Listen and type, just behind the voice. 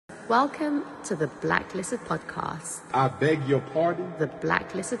Welcome to the Blacklisted Podcast. I beg your pardon? The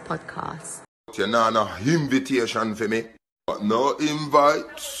Blacklisted Podcast. You know, no invitation for me, but no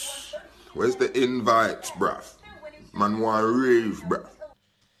invites. Where's the invites, bruv? Man want rave, bruv.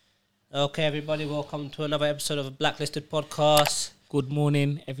 Okay, everybody, welcome to another episode of Blacklisted Podcast. Good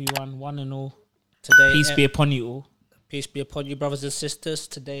morning, everyone, one and all. Today, Peace be upon you all. Peace be upon you, brothers and sisters.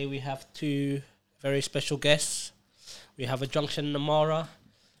 Today we have two very special guests. We have a Junction Namara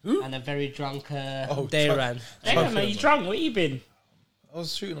and a very drunk Dayran. Damn, are you drunk? Where you been? I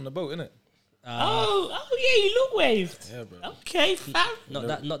was shooting on the boat, innit? Oh yeah, you look waved. Yeah, bro. Okay, fam.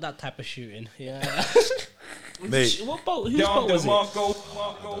 Not that type of shooting. Yeah. Mate. What boat? Whose boat was it?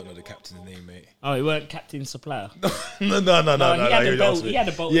 I don't know the captain's name, mate. Oh, it weren't Captain Supplier. No. He had a boat. He had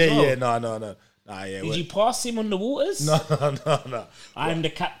a boat. Yeah, as well. yeah, no. Nah, yeah. Did you pass him on the waters? No. I am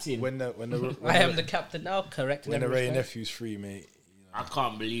the captain. When I am the captain now, correct? When the Ray nephew's free, mate. You know, I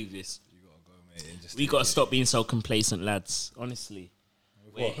can't believe this. you gotta go, mate. And just We got to stop being so complacent, lads. Honestly,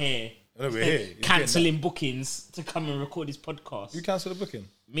 we're here. No, we're here. You're Cancelling bookings to come and record this podcast. You cancel the booking?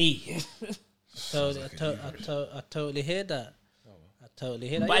 Me. I totally hear that. I totally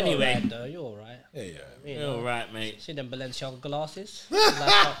hear that. But You're anyway. all right, though. You're all right. Yeah. You You're know. all right, mate. See them Balenciaga glasses.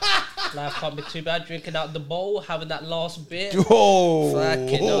 Life can't be too bad. Drinking out the bowl, having that last bit. Oh,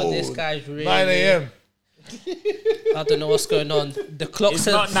 Fucking hell, this guy's really 9 a.m. I don't know what's going on. The clocks It's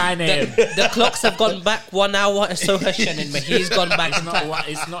have, not 9 a.m. The clocks have gone back 1 hour, and so has Shannon, mate. He's gone back in time.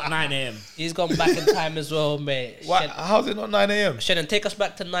 It's not 9 a.m. He's gone back in time as well, mate. What? How's it not 9 a.m.? Shannon, take us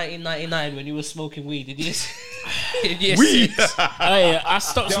back to 1999 when you were smoking weed. Did you? Weed. Oh yeah, I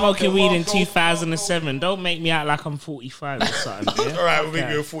stopped smoking weed in 2007. Don't make me out like I'm 45 or something. Yeah? All right, we'll make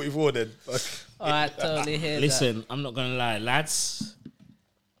you 44 then. Alright, totally hear Listen, I'm not gonna lie, lads.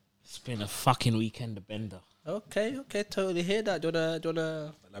 It's been a fucking weekend of bender. that. Okay, totally hear that. Do you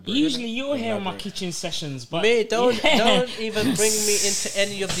wanna Usually you're here on my kitchen sessions, but Mate, don't Yeah. even bring me into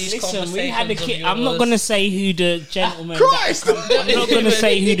any of these Listen, conversations. we had a of kid. yours. I'm not gonna say who the gentleman. Christ! I'm not gonna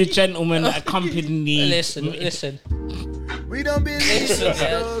say who the gentleman that accompanied me. Listen. We don't believe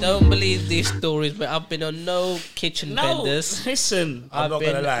Yeah, don't believe these stories, but I've been on no kitchen No, benders. listen. I'm not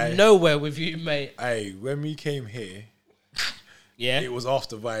been gonna lie. nowhere with you, mate. Hey, when we came here, Yeah, it was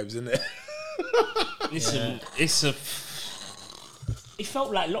after vibes, innit? listen. It's a. It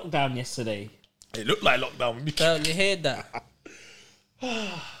felt like lockdown yesterday. It looked like lockdown. When we came. Don't you hear that?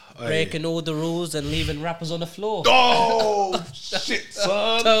 Breaking all the rules and leaving rappers on the floor. Oh shit,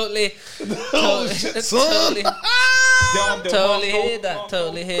 son! Totally, Oh shit, son! totally hear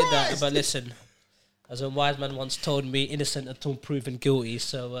that. But listen, as a wise man once told me, innocent until proven guilty.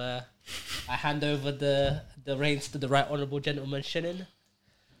 So I hand over the reins to the right honourable gentleman, Shannon.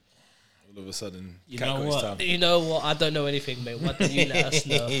 All of a sudden, You cat know got his what? time. You know what? I don't know anything, mate. Why don't you let us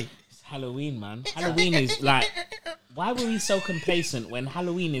know? It's Halloween, man. Halloween is like, why were we so complacent when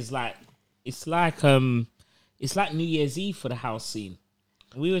Halloween is like, it's like New Year's Eve for the house scene.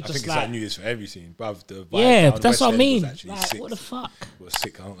 We were I just think it's like New Year's for everything, bruv. The vibe yeah, down but that's West what I End mean. was actually Like, sick. what the fuck? It was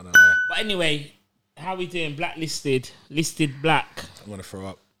sick. I'm not gonna lie. But anyway, how we doing? Blacklisted, listed black. I'm gonna throw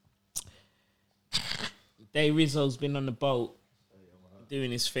up. Day Rizzo's been on the boat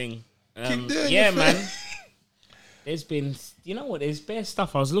doing his thing. Keep doing yeah, your man. thing. There's been, you know what? There's bare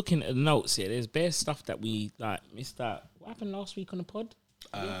stuff. I was looking at the notes here. There's bare stuff that we like missed out. What happened last week on the pod?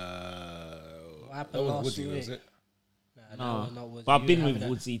 What happened That was last Woody, week? was it? No, not Woodsy. But I've been You with having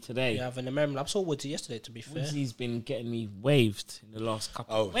a- Woodsy today. You having a memory? I saw Woodsy yesterday, to be fair. Woodsy's been getting me waved in the last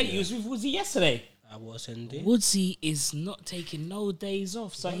couple. Oh, Wait, yeah. you was with Woodsy yesterday? I was indeed. Woodsy is not taking no days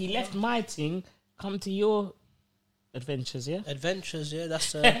off, so he left my thing, come to your adventures, yeah? Adventures, yeah,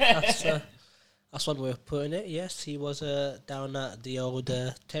 that's one way of putting it. Yes, he was down at the old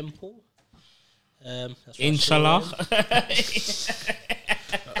temple. That's what I saw Inshallah. him.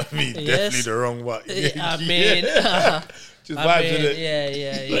 I mean, Yes. definitely the wrong one. I mean, Just I vibes mean, in it.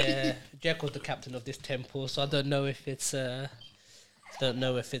 yeah. Jack was the captain of this temple, so I don't know if it's if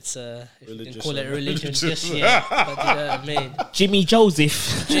you can Religious call it or religion religious. just yet. But you know what I mean? Jimmy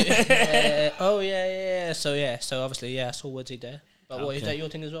Joseph. Oh yeah. So obviously, yeah, I saw Woodsy there. But what is that your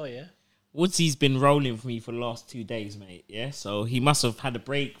thing as well? Yeah. Woodsy's been rolling for me for the last 2 days, mate. Yeah, so he must have had a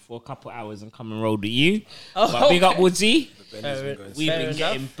break for a couple hours and come and rolled with you. Oh, But big up okay. Woodsy. Fair We've been enough.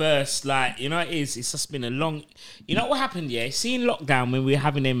 getting burst, like, you know, it's just been a long. You know what happened? Yeah, seeing lockdown when we were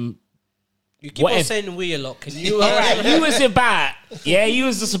having him. You keep Whatever. on saying we a lot. Can you? All right, you was about. Yeah, you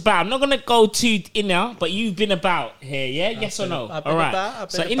was just about. I'm not gonna go too in there, but you've been about here. Yeah, yes or no? I've been All right. about,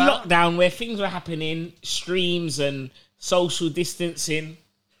 I've So been in about. lockdown, where things were happening, streams and social distancing.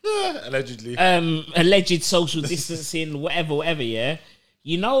 Allegedly. Alleged social distancing, whatever, yeah.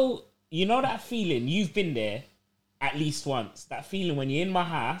 You know that feeling. You've been there at least once. That feeling when you're in my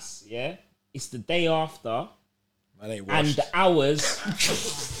house. Yeah, it's the day after, Man ain't and washed. the hours.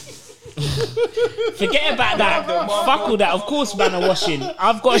 Forget about that. Fuck all that. Of course, man, are washing.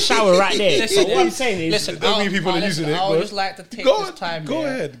 I've got a shower right there. Listen, So what I'm saying is, listen, Don't mean people are using it, I would but- just like to take Go this on, time. go yeah,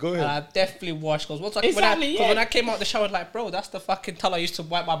 ahead, go ahead. And I definitely washed because once Exactly, yeah. when I came out the shower, I was like, bro, that's the fucking towel I used to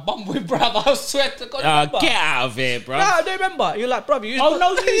wipe my bum with, bro. I swear to God. remember? get out of here, bro. Nah, I don't remember. You're like, bro, you used Oh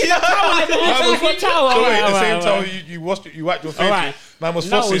no, you used a towel. You've got towel. So wait, Alright, the same alright, towel alright. you washed, you wiped your face Alright. with. Man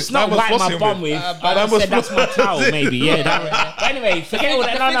was No, flossing. it's not Man was wipe my flossing bum with. Man I was said that's my flossing. towel, maybe. Yeah. But anyway, forget all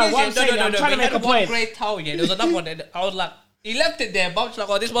that. No. What I'm saying, I'm trying to make a One point. great towel, yeah. There was another one. And I was like, he left it there. But I was like,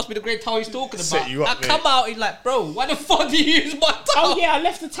 oh, this must be the great towel he's talking Set about. you up, I mate. come out, he's like, bro, why the fuck do you use my towel? Oh yeah, I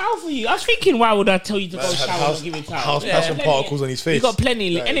left the towel for you. I was thinking, why would I tell you to go Man had shower and give you a towel? house Yeah. passion particles on his face. You got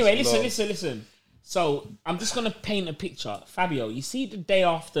plenty. That Anyway, is listen. So I'm just gonna paint a picture, Fabio. You see the day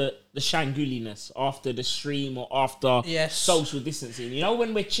after the shanguliness, after the stream, or after Yes. social distancing. You know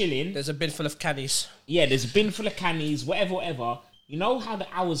when we're chilling, There's a bin full of cannies. yeah, there's a bin full of cannies, whatever. You know how the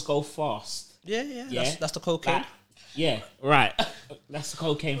hours go fast. Yeah. Yeah, That's the cocaine. Like, yeah, right. That's the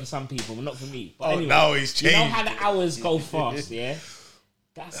cocaine for some people, but not for me. But Oh, anyway, now he's you know changed. how the hours go fast, yeah?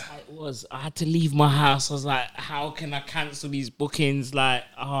 That's how it was. I had to leave my house. I was like, how can I cancel these bookings? Like,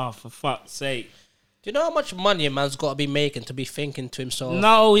 for fuck's sake. Do you know how much money a man's got to be making to be thinking to himself?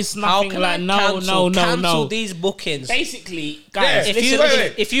 No, it's How nothing can like, I cancel no. these bookings? Basically, guys, Yeah, listen,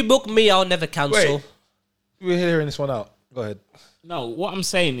 wait. If you book me, I'll never cancel. Wait. We're hearing this one out. Go ahead. no, what I'm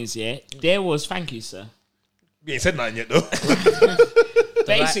saying is, yeah, there was, thank you, sir. We ain't said nothing yet, though.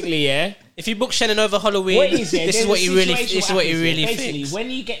 Basically, yeah, If you book Shannon over Halloween, what is it? this is There's what a you really, situation this is what you happens, really yeah. Basically, thinks. when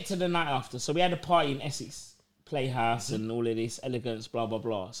you get to the night after, so we had a party in Essex Playhouse and all of this elegance, blah blah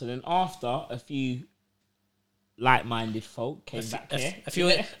blah. So then after, a few like-minded folk came back here.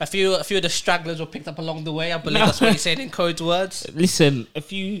 A few of the stragglers were picked up along the way. I believe that's what he said in code words. Listen, a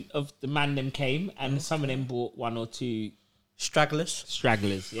few of the man them came, and some of them bought one or two Stragglers.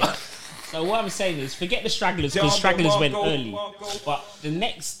 stragglers. Yeah. So what I'm saying is, forget the stragglers because stragglers went early. But the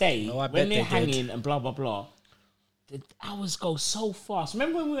next day, Oh, I bet when they they're did. hanging and blah blah blah, the hours go so fast.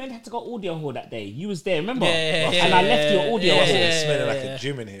 Remember when we had to go audio hall that day? You was there, remember? Yeah, and I left your audio hall. It's smelling like a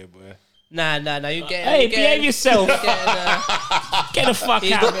gym in here, boy. Nah. You get. Hey, you get- behave yourself. you get, Get the fuck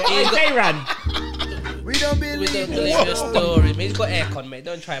He's out. got- man. he's got- They ran. We don't we don't believe your story, mate. He's got aircon, mate.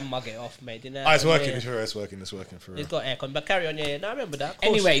 Don't try and mug it off, mate. You know It's what I working. mean? It's working. It's working for real. He's got aircon, but carry on, yeah. No, I remember that. Of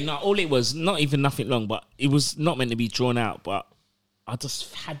course. Anyway, no, all it was, not even nothing long, but it was not meant to be drawn out, but I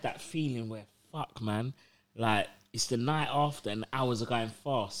just had that feeling where, fuck, man, like, it's the night after and the hours are going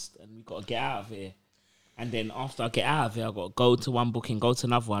fast and we got to get out of here. And then after I get out of here, I got to go to one booking, go to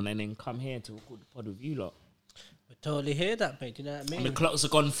another one, and then come here to record the pod with you lot. I totally hear that, mate. You know what I And mean? the clocks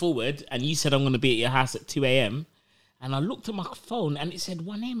have gone forward, and you said I'm going to be at your house at 2 a.m. And I looked at my phone and it said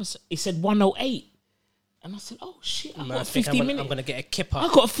 1 a.m. It said 1:08. And I said, oh shit, I've Man, I got think 50 I'm minutes. going to get a kipper. I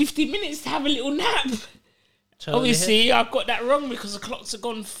got 50 minutes to have a little nap. Totally Obviously, I got that wrong because the clocks have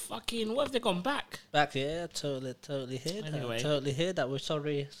gone fucking. What have they gone back? Back, yeah, totally hear that. Anyway. Totally hear that. We're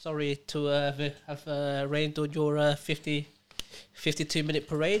sorry to have rained on your 52-minute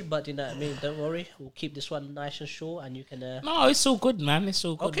parade, but you know what I mean. Don't worry, we'll keep this one nice and short, and you can. No, it's all good, man. It's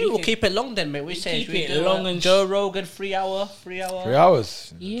all good. Okay, we'll keep it long then, mate. We say keep it long and Joe Rogan 3 hour. 3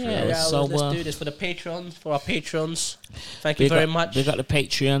 hours. Yeah, 3 hours. so Let's do this for the patrons, for our patrons. Thank you big very up- much. Big up the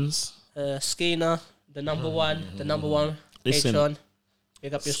Patreons. Skeena, the number one Listen. patron.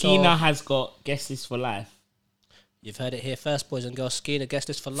 Big up yourself. Skeena has got guest list for life You've heard it here first, boys and girls. Skeena, guest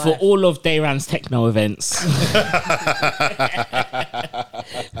list for life. for all of Dayran's techno events.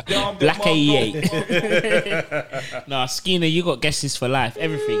 Black 88. No, Skeena, you got guest list for life.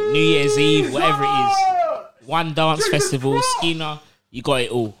 Everything. New Year's Eve, whatever it is. One dance festival. Skeena, you got it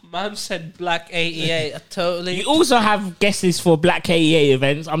all. Man said Black 88. Totally. You also have guest lists for Black 88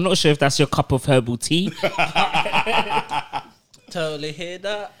 events. I'm not sure if that's your cup of herbal tea. Totally hear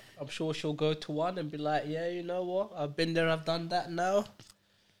that. I'm sure she'll go to one and be like, yeah, you know what? I've been there, I've done that now.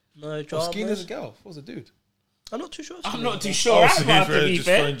 No drama. Skeena's a girl. What's a dude? I'm not too sure. I'm not too sure. so either, to be just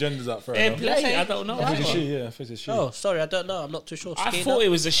fair. throwing genders out for Fair her. play. I don't know. I think it's she. Yeah, I think it's she. Oh, sorry, I don't know. I'm not too sure. I Skeena? thought it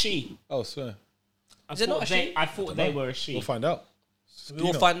was a she. Oh, swear. Is it not a she? I thought they were a she. We'll find out. We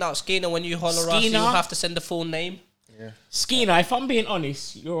will find out. Skeena, when you holler us, Skeena? you'll have to send the full name. Skeena, if I'm being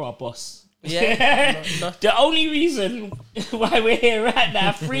honest, you're our boss. Yeah. No. The only reason why we're here right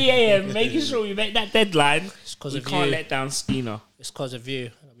now, 3 a.m., making sure we make that deadline, It's 'cause we of can't you. let down Skeena. It's because of you.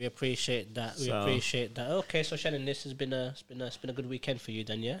 We appreciate that. So- Okay, so Shannon, this has been a good weekend for you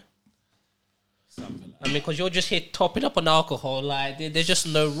then, yeah? I mean, because you're just here topping up on alcohol. Like, there's just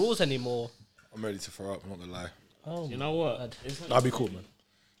no rules anymore. I'm ready to throw up. I'm not gonna lie. Oh, You know what? God. That'd be cool, man.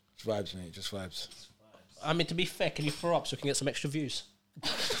 Just vibes, mate. Just vibes. I mean, to be fair, can you throw up so we can get some extra views?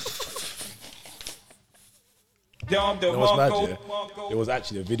 You know what's mad, yeah? It was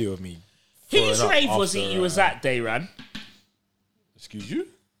actually a video of me. Whose throwing up rave was it after, you was at, Dayran? Excuse you?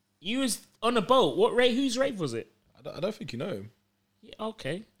 You was on a boat. What rave? Whose rave was it? I don't think you know him. Yeah,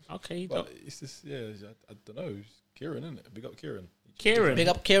 okay. You But don't. it's just, yeah, I don't know. It's Kieran, isn't it? Big up Kieran. Kieran. Big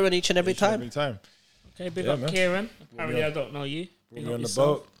up Kieran each and every time. Every time. Okay, big Yeah, up man. Kieran. Apparently, I don't know you. Brought Big me up on the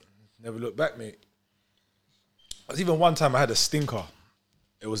yourself. boat. Never looked back, mate. There's even one time I had a stinker.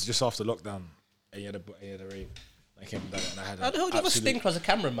 It was just after lockdown. And you had a rave. I came down and I had How the hell do you have a stinker as a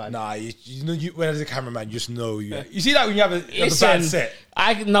cameraman? Nah, you know, when as a cameraman, you just know. You see that when you have a bad Listen, set.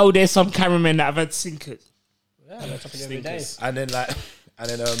 I know there's some cameramen that have had sinkers. Yeah, that's something every day. Stinkers. And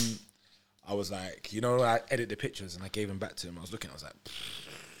then I was like, you know, I edit the pictures and I gave them back to him. I was looking, I was like,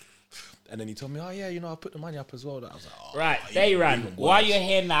 and then he told me, oh yeah, you know, I put the money up as well. I was like, oh, Right, even Dayran, worse. while you're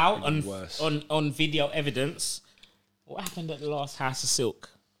here now Even worse. on video evidence, what happened at the last House of Silk?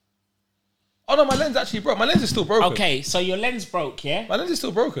 Oh no, my lens actually broke. My lens is still broken. Okay, so your lens broke, yeah? My lens is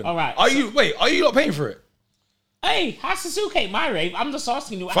still broken. All right, Are so- you not paying for it? Hey, House of Silk ain't my rave. I'm just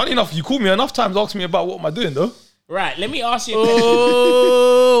asking you. Funny enough, you called me enough times asking me about what am I doing though. Right, let me ask you a question.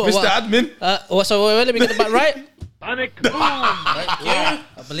 Oh, Mr. Admin. So let me get the back right. Yeah.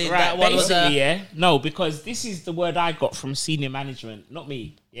 I believe Right, that one was basically, yeah. No, because this is the word I got from senior management, not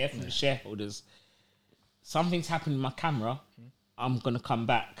me. Yeah, from the shareholders. Something's happened with my camera. I'm gonna come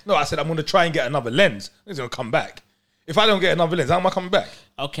back. No, I said I'm going to try and get another lens. It's going to come back. If I don't get another lens, how am I coming back?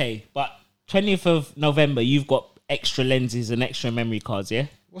 Okay, but 20th of November, you've got extra lenses and extra memory cards. Yeah,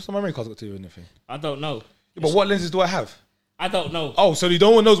 What's the memory card got to do with anything? I don't know. Yeah, but what lenses do I have? I don't know. Oh, so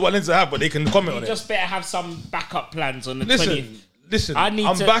no one knows what lenses I have, but they can comment on You it. just better have some backup plans on the 20th. Listen. I need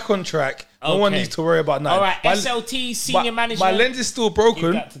I'm to- back on track. No one Okay. needs to worry about that. All right, SLT senior my management. lens is still Give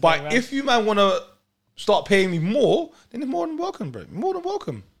broken, that to but Dayran. if you man want to start paying me more, then you're more than welcome, bro. More than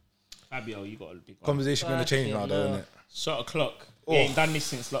welcome. Fabio, you got a big one. Conversation going to change now, though, isn't it? Shot o'clock. You ain't done this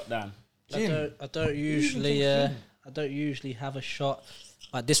since lockdown. I don't usually have a shot.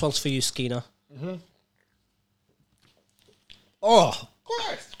 Right, this one's for you, Skeena. Oh,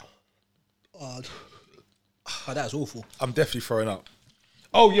 oh, that was awful. I'm definitely throwing up.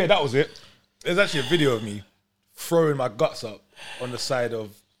 Oh, yeah, that was it. There's actually a video of me throwing my guts up on the side of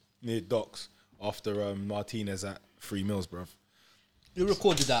near docks after Martinez at 3 Mills, bruv. You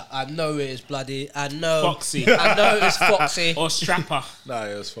recorded that. I know it is bloody. I know. Foxy. I know it's Foxy. Or Strapper. Nah,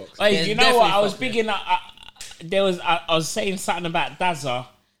 it was Fox. Hey, Yeah, you know what? I was definitely bigging up. I was saying something about Dazza.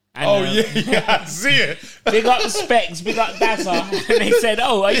 And, Oh, yeah, I see it. Big up the specs, big up Dazza. And they said,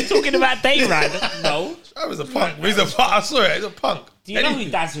 oh, are you talking about Dayran? No. That was a punk. He's a punk. I saw it. He's a punk. Do you know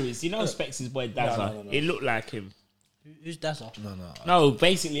who Dazza is? Do you know Specs' boy Dazza? It looked like him. Who's Dazza? No,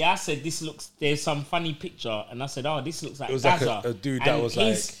 basically, I said there's some funny picture, and I said, oh, this looks like It was like Dazza. a dude And that was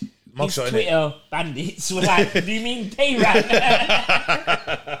his like mugshot, innit? Twitter bandits were like, do you mean Dayran?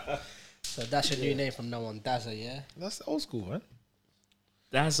 So that's your new name from now on, Dazza, yeah? That's old school, man.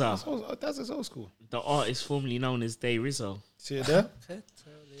 Dazza, That's old school. the artist formerly known as Day Rizzo. See it there? Okay,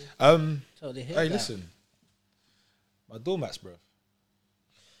 totally hear Hey, that. listen. My doormats, bro.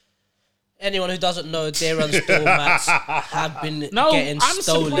 Anyone who doesn't know, Dayran's doormats have been getting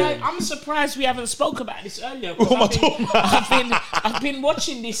stolen. I'm surprised we haven't spoke about this earlier. 'Cause I've been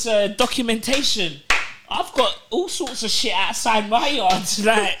watching this documentation. I've got all sorts of shit outside my yard.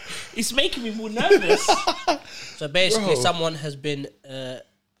 Like, it's making me more nervous. So basically, Bro. someone has been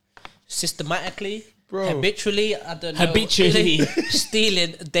systematically, habitually, I don't know, Habitually.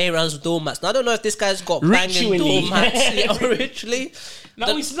 stealing Dayran's doormats. Now, I don't know if this guy's got Ritually. banging doormats or ritually.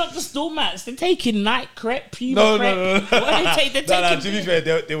 No, it's not just doormats. They're taking night crepe, Puma No, crepe. no. What do they take? They're Nah, taking. to be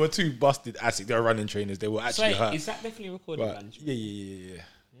fair, they were two busted assets. They were running trainers. They were actually Wait, hurt. is that definitely recorded? But, Management? yeah.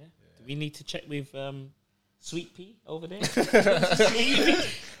 Do we need to check with Sweet Pea over there?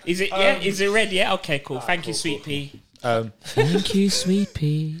 Is it? Yeah. Is it red? Yeah. Okay. Cool. Thank you, Sweet Pea. Thank you, Sweet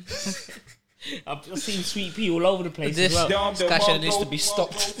Pea. I've seen Sweet Pea all over the place This as well. discussion needs to be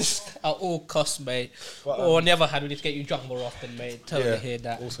stopped at all costs, mate. Or on the other hand, we need to get you drunk more often, mate. Totally hear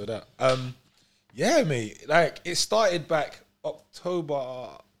that. Also that. Yeah, mate. Like it started back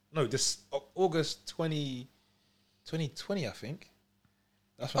August 2020, I think.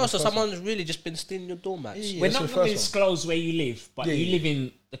 That's when Oh, the so first one- someone's really just been stealing your doormats. Yeah, We're that's not the going to first one. disclose where you live, but Yeah, you yeah. live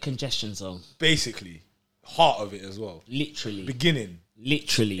in the congestion zone. Basically, heart of it as well. Literally. Beginning.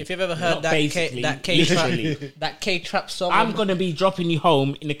 Literally. If you've ever heard Not that basically, K-Trap, literally. that K-Trap song, I'm going to be dropping you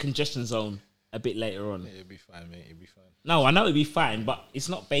home in the congestion zone. a bit later on. It'll be fine, mate. It'll be fine. No, I know it'd be fine, but it's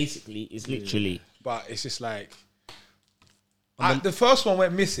not basically. It's literally. But it's just like the first one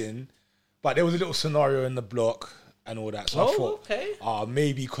went missing, but there was a little scenario in the block and all that. So I thought,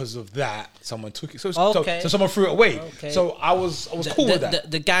 maybe because of that, someone took it. So someone threw it away. Okay. So I was cool with that.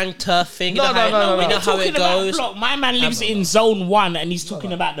 The gang turf thing. No. We know how it goes. Block. My man lives in zone 1 and he's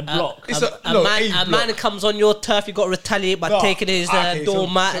talking about the block. A man comes on your turf, you got to retaliate by taking his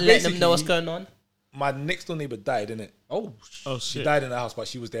doormat and letting them know what's going on. My next door neighbor died, innit? Oh shit! She died in the house, but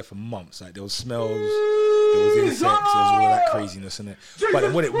she was there for months. Like there was smells, there was insects, there was all that craziness in it. But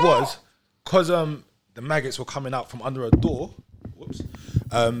then what it was, because the maggots were coming out from under a door. Whoops.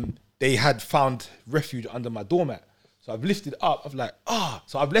 They had found refuge under my doormat, so I've lifted it up. I've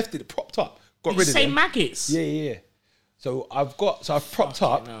so I've left it propped up. Got rid of them. Maggots. Yeah. So I've propped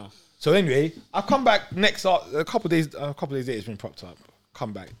up. So anyway, I've come back next a couple of days later. It's been propped up.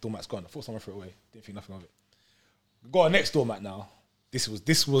 Come back, doormat's gone. I thought someone threw it away. Didn't think nothing of it. Got a next doormat now. This was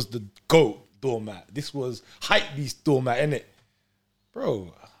the GOAT doormat. This was Hypebeast doormat, innit?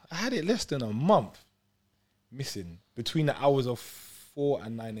 Bro, I had it less than a month. Missing. Between the hours of 4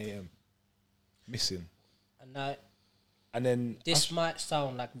 and 9 a.m. Missing. And then... This might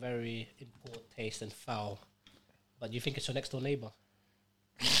sound like very in poor taste and foul, but you think it's your next door neighbour?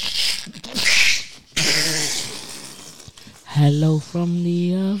 Hello from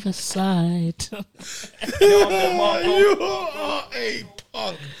the other side. You are a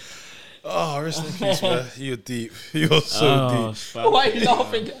punk. Oh, rest in peace, man. You're deep. You're so deep. Why are you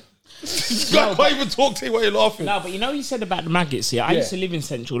laughing? I can't even talk to you while you're laughing. No, but you know you said about the maggots, yeah? I used to live in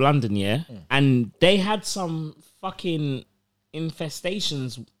central London, yeah? And they had some fucking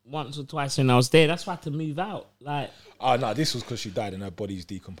infestations once or twice when I was there. That's why I had to move out. Like, oh, no, this was because she died and her body's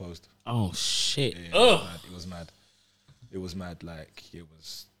decomposed. Oh, shit. Yeah, it was mad. It was mad. Like,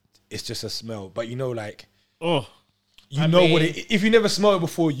 it's just a smell. But you know, like, what it, if you never smelled it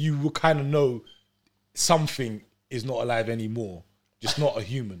before, you will kind of know something is not alive anymore. Just not a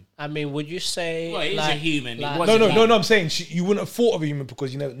human. I mean, would you say... Well, it is a human. No, I'm saying you wouldn't have thought of a human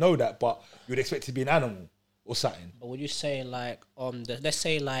because you never know that, but you would expect it to be an animal or something. But would you say, like, let's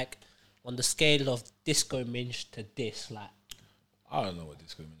say, like, on the scale of Disco Minge to this, like... I don't know what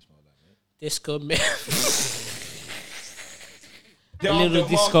Disco Minge smells like, man. Disco Minge... The little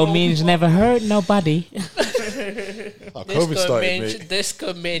Disco Minge never hurt nobody. COVID started, mate.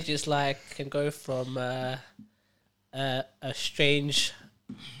 Disco Minge is like, can go from a strange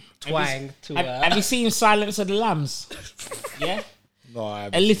twang to... Have you seen Silence of the Lambs? Yeah? No, I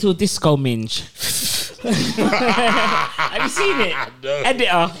haven't. A little Disco Minge. Have you seen it? No.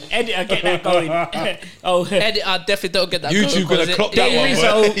 Editor, get that going. Editor, definitely don't get that YouTube going. gonna clock that one.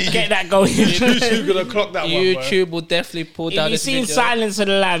 So get that going. YouTube gonna clock that one. YouTube will definitely pull down. Have you seen Silence of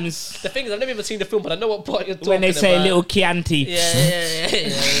the Lambs? The thing is, I've never even seen the film, but I know what part you're talking about. When they say little Chianti.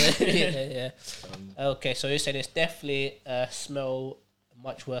 Yeah. Okay, so you're saying it's definitely smell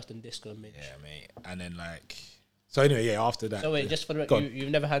much worse than Disco Minge. Yeah, mate. And then like, so anyway, yeah. After that. So wait, just for the record,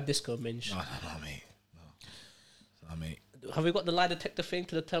 you've never had Disco Minge? No, mate. No, mate. Have we got the lie detector thing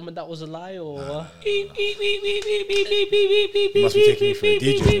to determine that was a lie, or? You must be taking me for a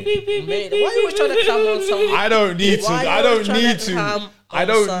DJ. Mate, why are you always trying to come on some? I don't need to. I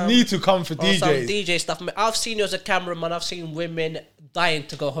don't need to come for DJs. Some DJ stuff. Mate, I've seen you as a cameraman. I've seen women dying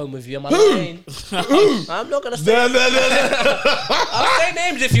to go home with you. Am I lying? I'm not gonna say. I'll say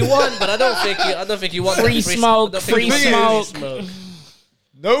names if you want, but I don't think you want free smoke. Free smoke.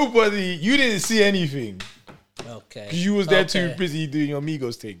 Nobody. You didn't see anything. Okay. Because you was there too busy doing your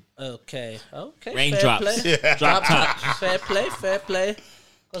Migos thing. Okay. Raindrops. Yeah. Drop top. Fair play.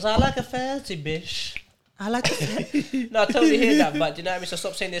 Because I like a fancy bitch. I like a No, I totally hear that, but you know what I mean? So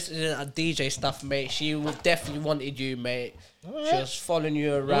stop saying this is a DJ stuff, mate. She would definitely wanted you, mate. Right. She was following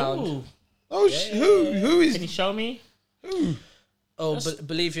you around. Ooh. Oh, who is? Can you show me? Who? Oh,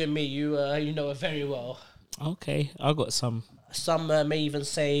 believe you me, you know her very well. Okay, I got some. Some may even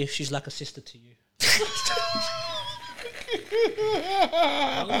say she's like a sister to you.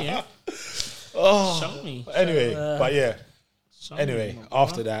 Oh yeah. Oh. Show me. Anyway, but yeah. Anyway,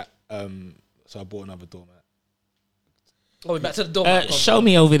 after that, so I bought another doormat. Oh, we're back to the doormat. Show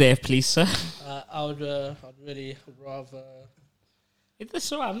me over there, please, sir. I'd really rather. If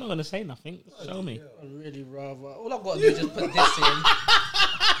that's alright, I'm not gonna say nothing. Show me. I'd really rather. All I've got to do is just put this in.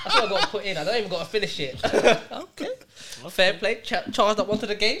 That's what I've got to put in. I don't even got to finish it. Okay. Fair play. Charge that one to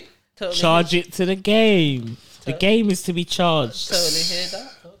the game. Totally Charge it to the game. The game is to be charged. Totally hear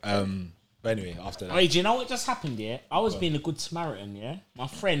that. Okay. But anyway, after that. Wait, do you know what just happened, yeah? I was being a good Samaritan, yeah? My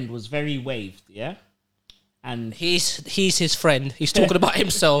friend was very waved, yeah? And He's his friend. He's talking about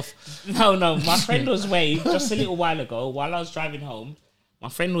himself. no, my friend was waved just a little while ago while I was driving home. My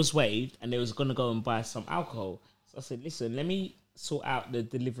friend was waved and they was gonna go and buy some alcohol. So I said, listen, let me sort out the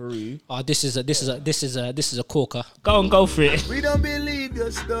delivery. Oh, this is a corker. Go for it. We don't believe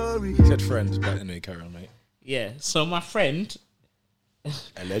your story. He said friends, but anyway, carry on, mate. Yeah. So my friend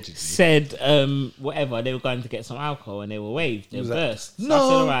Allegedly. said, whatever, they were going to get some alcohol and they were waved. They was like, burst. So "No, I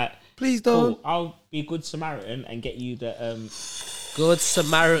said, all right, please cool, don't." I'll be a good Samaritan and get you the Good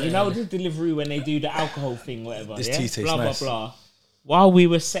Samaritan. you know the delivery when they do the alcohol thing, whatever. This yeah? tea tastes blah nice. blah blah. While we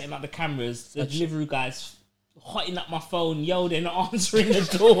were setting up the cameras, the delivery guys hotting up my phone, yo, they're not answering the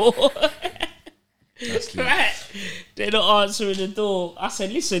door. That's lit. Right. They're not answering the door. I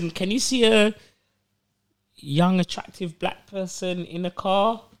said, listen, can you see a young, attractive black person in a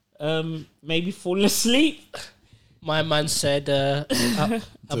car? Maybe falling asleep? My man said a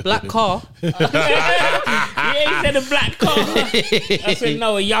black car. Yeah, he said a black car. I said,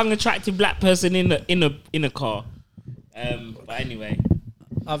 no, a young, attractive black person in a car. But anyway.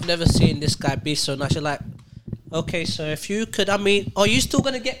 I've never seen this guy be so nice. You're like, okay, so if you could, I mean, are you still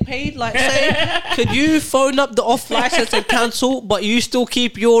gonna get paid? Like, say, could you phone up the off license and cancel, but you still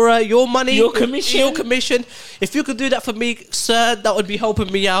keep your money, Your commission? Your commission. If you could do that for me, sir, that would be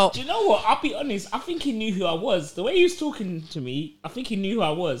helping me out. Do you know what? I'll be honest. I think he knew who I was. The way he was talking to me, I think he knew who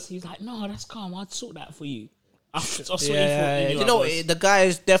I was. He's like, no, that's calm. I'd sort that for you. I sort of Yeah, he knew you I know, was. the guy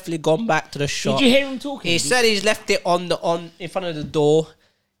has definitely gone back to the shop. Did you hear him talking? He said he's left it on in front of the door.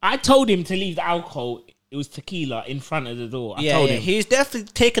 I told him to leave the alcohol. It was tequila in front of the door. I told him. He's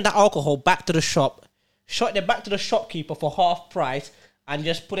definitely taken the alcohol back to the shop, shot it back to the shopkeeper for half price, and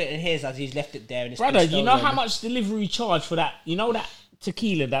just put it in his as he's left it there. And it's Brother, been you know stolen. how much delivery charge for that? You know that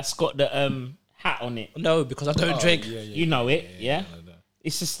tequila that's got the hat on it? No, because I don't drink. You know it, yeah?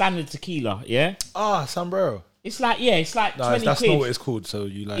 It's a standard tequila, yeah? Ah, sombrero. It's like, it's like No, 20 that's quid. not what it's called. So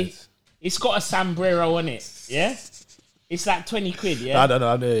you lied. It's got a sombrero on it, yeah? It's like 20 quid, yeah? I don't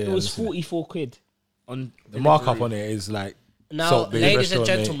know. It was 44 quid on The markup on it is like. Now, Salt Bay ladies and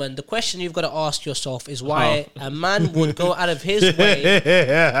restaurant, mate. gentlemen, the question you've got to ask yourself is why a man would go out of his way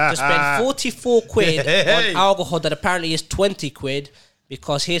to spend 44 quid on alcohol that apparently is 20 quid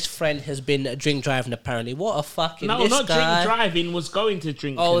because his friend has been drink driving apparently. What a fucking No, this not guy. drink driving, was going to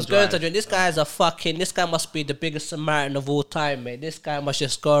drink. Oh, I was going to drive. drink. This guy is a fucking. This guy must be the biggest Samaritan of all time, mate. This guy must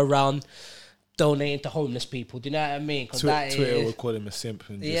just go around donating to homeless people. Do you know what I mean? Because that Twitter is. would call him a simp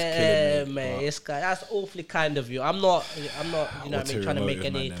and just Yeah, kill him. man. This guy. That's awfully kind of you. I'm not. You know what I mean? Ulterior Trying to make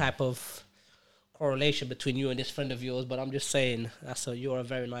motive, any man, type of correlation between you and this friend of yours, but I'm just saying you're a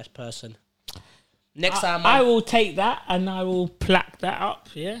very nice person. Next time, I will take that and I will plaque that up.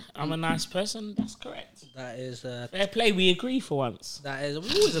 Yeah, I'm a nice person. That's correct. that is. Fair play. We agree for once. That is. We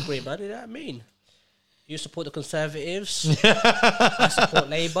always agree, man. You know what I mean? You support the Conservatives. I support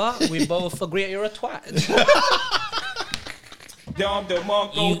Labour. We both agree that you're a twat.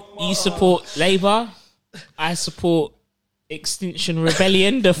 You support Labour. I support Extinction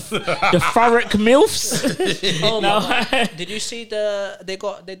Rebellion. The Thurrock MILFs. Oh No. my God. Did you see they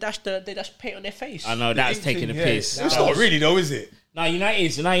dashed paint on their face? I know that's taking a piss. It's not really though, is it? No, you know it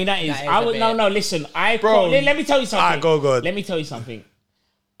is. No, you know it is. That is I a would bit. no. Listen, Bro. let me tell you something. Alright, go. Let me tell you something.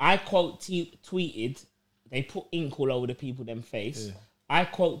 I quote tweeted. They put ink all over the people them face. Yeah. I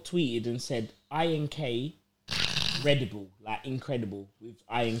quote tweeted and said INK credible, like incredible with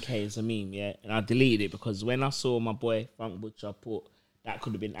INK as a meme, yeah. And I deleted it because when I saw my boy Frank Butcher put that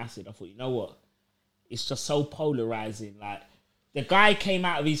could have been acid, I thought, you know what? It's just so polarizing. Like the guy came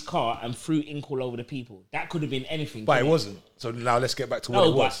out of his car and threw ink all over the people. That could have been anything. But it couldn't wasn't. So now let's get back to what No,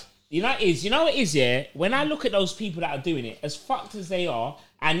 it was. but you know what it is, yeah? When I look at those people that are doing it, as fucked as they are,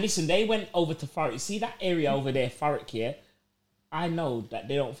 and listen, they went over to Thurrock. See that area over there, Thurrock, yeah? I know that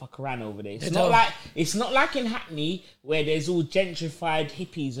they don't fuck around over there. It's not like in Hackney where there's all gentrified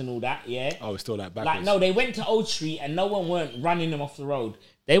hippies and all that, yeah? Oh, it's still like backwards. Like, no, they went to Old Street and no one weren't running them off the road.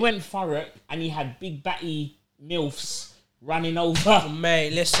 They went Thurrock and he had big batty MILFs running over.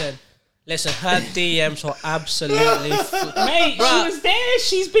 Mate, listen, her DMs were absolutely. Mate, Bruh. she was there.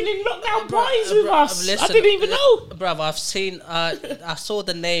 She's been in lockdown parties with Bruh, us. listen, I didn't even know. Bruv, I've seen. I saw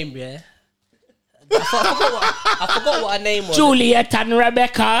the name. Yeah, I forgot what her name was. Juliet and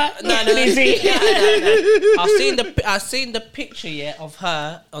Rebecca. No. Lizzie. No. I've seen the picture, yeah, of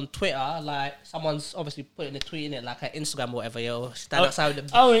her on Twitter. Like someone's obviously putting a tweet in it, like her Instagram or whatever. Yo, stand outside the.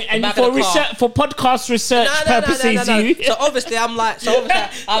 And back for of the car. research, for podcast research purposes, No. you. So obviously, I'm like,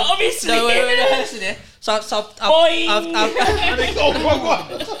 Obviously. No, wait, listen here. So Boing.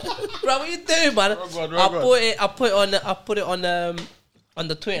 bro, what you doing, man? Run. I put it on on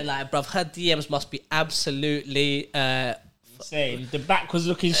the Twitter, like, bruv, her DMs must be absolutely Saying the back was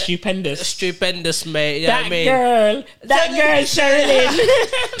looking stupendous. stupendous, mate. Yeah, That girl, Sherilyn.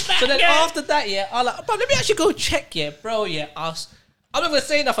 So then after that, yeah, I like, bro, let me actually go check, yeah, bro, yeah. I'm not gonna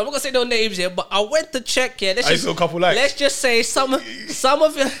say nothing. I'm not gonna say no names here, but I went to check, yeah. I saw a couple likes. Let's just say some of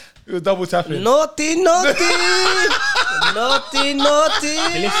you. It was double tapping. Naughty.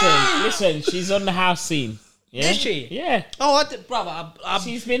 Listen, she's on the house scene. Yeah? Is she? Yeah. Oh, I did, brother.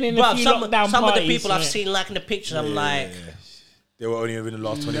 She's been in a few lockdown some of the parties, people I've yeah. seen liking the pictures, I'm like, They were only in the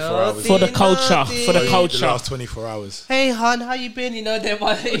last 24 Naughty. hours. For the culture. Naughty. For the The culture. last 24 hours. hey, hon, how you been? You know, they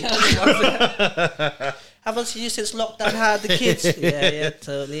haven't seen you since lockdown. How are the kids? yeah,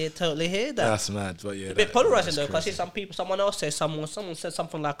 totally hear that. That's mad, but yeah. A bit polarizing though, because I see someone else say someone said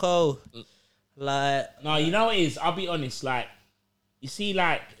something like, oh, like, No, you know what it is? I'll be honest. Like, you see,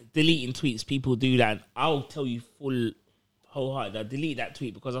 like, deleting tweets, people do that. And I'll tell you wholehearted, I delete that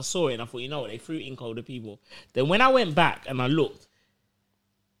tweet because I saw it and I thought, you know what, they threw ink over the people. Then when I went back and I looked,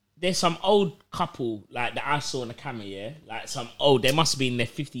 there's some old couple like that I saw on the camera, yeah, like they must have been in their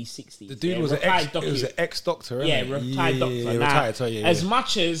 50s, 60s. The dude yeah? was an ex-doctor, Yeah, wasn't he? retired doctor. Yeah, Now, retired, so yeah. As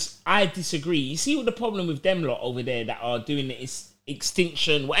much as I disagree, you see what the problem with them lot over there that are doing this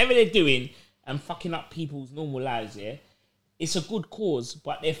extinction, whatever they're doing, and fucking up people's normal lives, yeah? It's a good cause,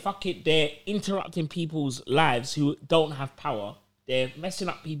 but they're interrupting people's lives who don't have power. They're messing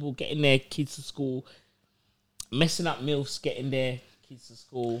up people getting their kids to school, messing up MILFs getting their kids to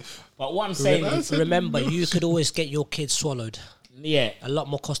school. But what I'm saying is, remember, you could always get your kids swallowed. yeah, A lot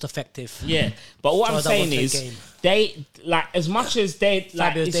more cost effective. yeah. But what So I'm that was saying the is, game. they like as much as they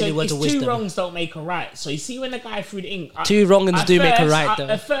like. Fabio's It's, daily words it's of two wisdom. wrongs don't make a right. So you see when the guy threw the ink, Two wrongs do make a right, though.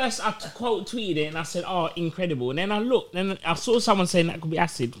 At first, I quote tweeted it and I said, "Oh, incredible!" And then I looked, and I saw someone saying that could be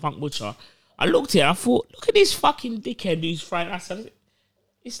acid, Funk Butcher. I looked at it, I thought, look at this fucking dickhead who's throwing acid.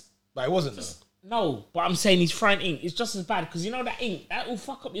 It's But it wasn't though. no, but I'm saying he's throwing ink. It's just as bad because you know that ink that will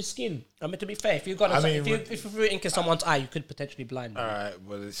fuck up your skin. I mean, to be fair, if you got, if you threw ink in someone's eye, you could potentially blind them. Alright,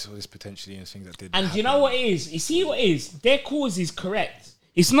 well, it's potentially in things that did. And you know what it is? You see what it is? Their cause is correct.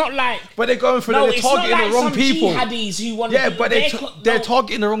 It's not like. But they're going for No, they're it's not targeting like the wrong some people. jihadis who want Yeah, to but they're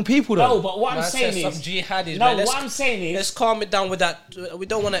targeting the wrong people though. No, but what I'm Man saying says is. some jihadis, no, man. what I'm saying Let's is. calm it down with that. We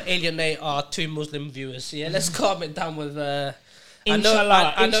don't want to alienate our two Muslim viewers. Yeah, let's calm it down with.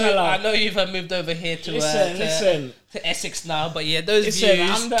 Inshallah, inshallah. I know you've moved over here to Listen. to Essex now, but yeah, those Listen,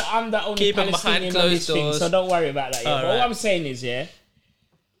 views. I'm the only keep 'em behind Palestinian on closed this thing, doors. so don't worry about that. Yeah. But Alright. what I'm saying is, yeah,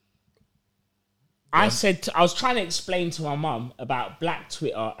 I was trying to explain to my mum about black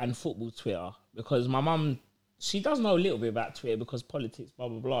Twitter and football Twitter because my mum, she does know a little bit about Twitter because politics, blah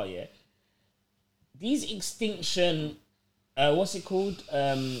blah blah. Yeah, these extinction, what's it called?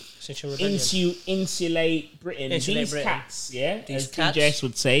 Insulate Britain. Insulate These Britain. cats, yeah, These as cats. DJS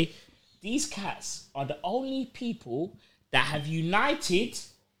would say, these cats are the only people that have united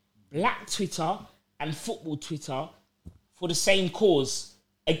black Twitter and football Twitter for the same cause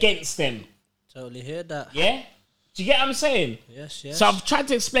against them. Totally hear that. Yeah? Do you get what I'm saying? Yes. So I've tried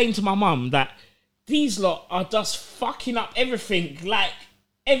to explain to my mum that these lot are just fucking up everything. Like,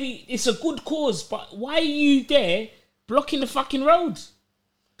 it's a good cause, but why are you there blocking the fucking road?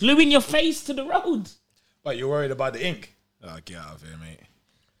 Gluing your face to the road. But you're worried about the ink. Oh, get out of here, mate.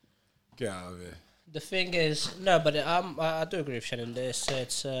 Get out of here. The thing is, no, but I do agree with Shannon. It's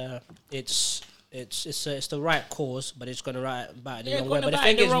the right cause, but it's going to right about it the Yeah, wrong way. going But the about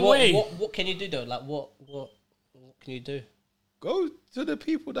thing it the is, wrong way. what can you do though? Like what can you do? Go to the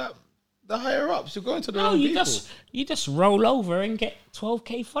people the higher ups. You're going to the No, wrong you people. just roll over and get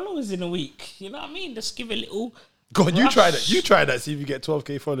 12k followers in a week. You know what I mean? Just give a little. God, you rush. try that. You try that. See if you get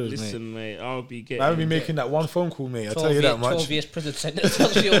 12k followers, mate. Listen, mate, I'll be getting. I haven't been making that one phone call, mate. I'll tell you that much. 12 years prison sentence.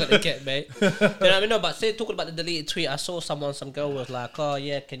 That's what you're gonna get, mate. You know what I mean? No, but say talking about the deleted tweet, I saw some girl was like, "Oh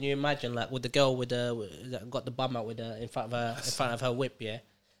yeah, can you imagine like with the girl that got the bum out with in front of her whip, yeah?"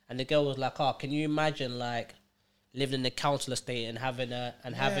 And the girl was like, "Oh, can you imagine like living in the council estate and having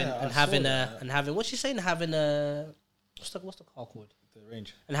what's she saying? Having a what's the car called? The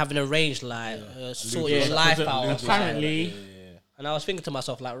range. And having a range like sort your life out. Apparently, And I was thinking to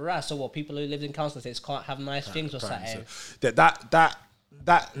myself like, right, so what? People who lived in council estates can't have nice things or something. So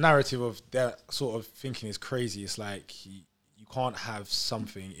that narrative of their sort of thinking is crazy. It's like you can't have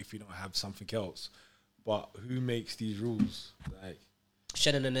something if you don't have something else. But who makes these rules? Like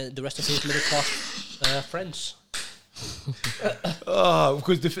Shannon and the rest of his middle class friends. because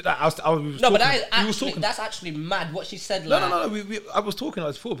I was No, talking, but that is we was actually, talking. that's actually mad. What she said, like, No. I was talking about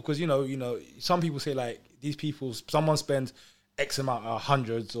this before because you know, some people say like these people, someone spends X amount of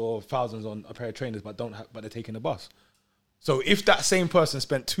hundreds or thousands on a pair of trainers, but they're taking the bus. So if that same person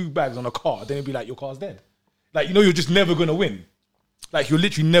spent 2 bags on a car, then it'd be like your car's dead. Like, you know, you're just never gonna win. Like, you're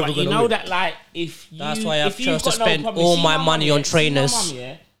literally never But gonna you know win. that, like, if you, That's why I've if you've chose to got no spend problem- all see my mum, money yeah? on See my trainers. mum,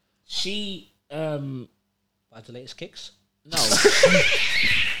 yeah? She By the latest kicks. no.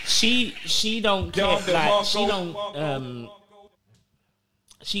 she don't care. Like, she don't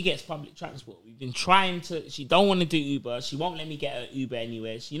she gets public transport. We've been trying to. She don't want to do Uber. She won't let me get her Uber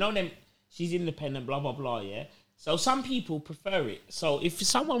anywhere. You know them. She's independent. Blah blah blah. Yeah. So some people prefer it. So if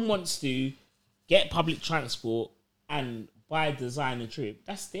someone wants to get public transport and buy a designer trip,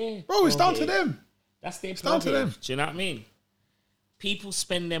 that's their Bro, it's down to prerogative. them. That's their down to prerogative. them. Do you know what I mean? People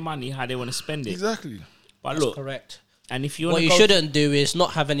spend their money how they want to spend it. Exactly. But look, Correct. and if you What want you to go shouldn't do is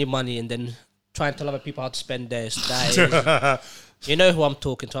not have any money and then try and tell other people how to spend theirs. That is, you know who I'm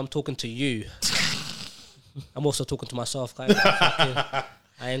talking to. I'm talking to you. I'm also talking to myself.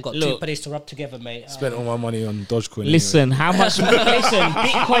 I ain't got Look. 2 pennies to rub together, mate. Spent all my money on Dogecoin. listen, how much? Listen,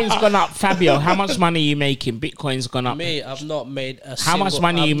 Bitcoin's gone up, Fabio. How much money are you making? Bitcoin's gone up. Me, I've not made a How much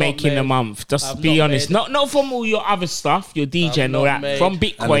money are you making a month? Just I've be not honest. made- Not from all your other stuff, your DJ and all not that. made- From And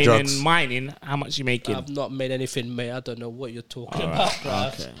the Bitcoin drugs. and mining, how much you making? I've not made anything, mate. I don't know what you're talking about,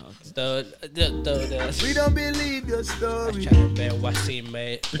 bruv. Okay. We don't believe your story. Bear Wasim,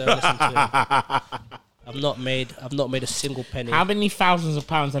 mate. Don't listen to him. I've not made a single penny. How many thousands of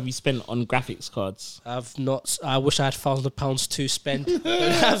pounds have you spent on graphics cards? I've not. I wish I had £1,000 to spend. I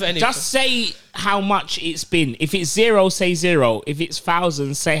don't have any. Just say how much it's been. If it's 0, say 0. If it's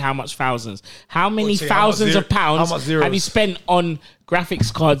thousands, say how much thousands. How many say how much thousands zero- of pounds how much zeros? have you spent on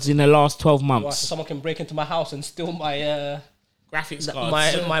graphics cards in the last 12 Right, so months? someone can break into my house and steal my Graphics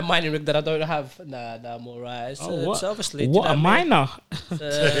cards. my mining rig that I don't have. Nah, I'm alright. It's, Oh, it's obviously what a do you know what I mean?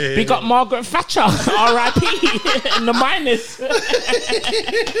 miner. Big up Margaret Thatcher, R.I.P. and the miners.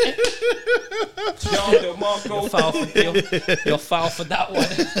 You're foul for that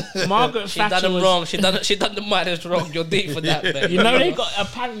one. Margaret She done Thatcher them was, wrong. She done the miners wrong. You're deep for that, man. You know, they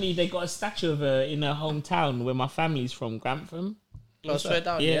got a statue of her in her hometown where my family's from, Grantham. No, straight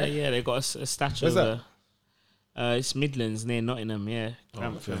down. Yeah, they got a statue Where's of that? her. It's Midlands near Nottingham, yeah.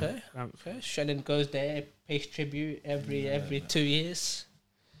 Grantham. Okay. Grantham. Okay. Shannon goes there, pays tribute every 2 years.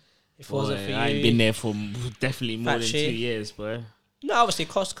 If it wasn't Boy, for you, I ain't been there for definitely more than 2 Fatchy. years, boy. No, obviously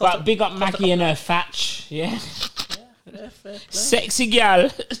cost. But big up Maggie and her Thatch, yeah. Fair play. Sexy gal.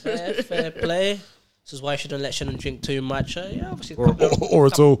 Fair play. This is why I shouldn't let Shannon drink too much. Yeah, obviously Or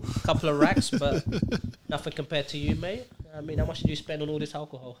at all. couple of racks, but nothing compared to you, mate. I mean, how much did you spend on all this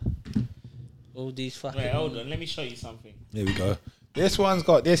alcohol? All these fucking. Wait, hold on, let me show you something. Here we go. This one's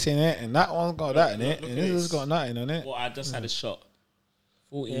got this in it, and that one's got that in it, look and at this has this. got nothing on it. Well, I just had a shot.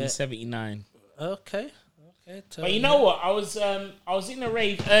 1479. Okay. But you know what? I was in a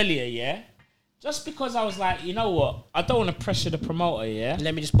rave earlier, yeah. Just because I was like, you know what? I don't want to pressure the promoter, yeah.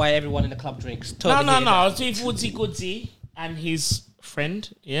 Let me just buy everyone in the club drinks. No. Totally hear I that. was with Woodsy Goodsy and his friend,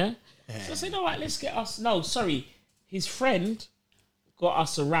 yeah. So I said, all right, let's get us. No, sorry, his friend got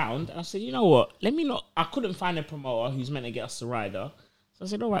us around. And I said, you know what? Let me not. I couldn't find a promoter who's meant to get us a rider. So I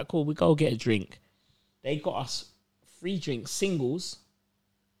said, all right, cool. We go get a drink. They got us 3 drinks, singles,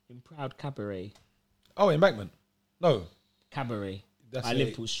 in Proud Cabaret. Oh, embankment. No, Cabaret. that's At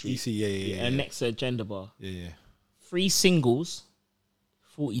Liverpool Street. EC, yeah. Next to Agenda Bar. Yeah. 3 singles,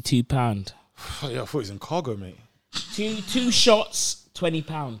 £42. Yeah, I thought it was in cargo, mate. Two shots,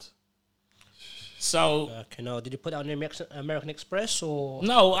 £20. So Okay, no. Did you put that on the American Express or?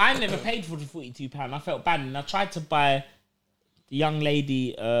 no, I never paid for the £42. I felt bad, and I tried to buy the young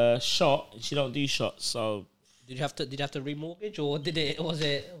lady a shot, and she don't do shots. So Did you have to remortgage or did it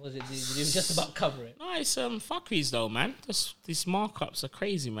just about cover it? no, it's fuckeries though, man. These markups are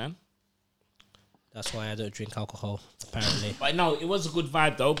crazy, man. That's why I don't drink alcohol, apparently. But no, it was a good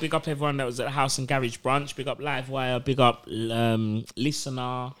vibe though. Big up everyone that was at the House and Garage brunch. Big up Livewire. Big up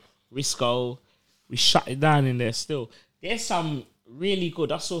Listener, Risco. We shut it down in there still. There's some really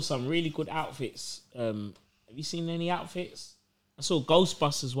good. I saw some really good outfits. Have you seen any outfits? I saw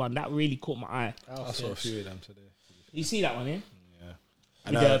Ghostbusters one. That really caught my eye. I saw a few of them today. You see that one, yeah?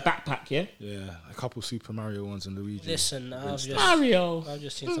 And With the backpack, yeah? yeah, a couple Super Mario ones and Luigi. Listen, I've Mario.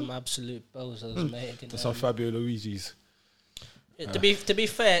 just seen some absolute bozos, mate. You know. Some Fabio Luigi's. To be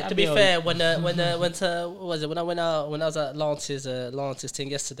fair, when I was at Lance's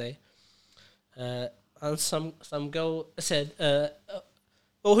thing yesterday, and some girl said,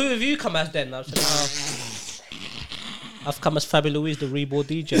 "Well, who have you come as then?" I said, "I've come as Fabio Louise, the Reborn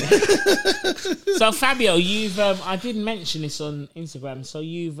DJ." So Fabio, you've I didn't mention this on Instagram. So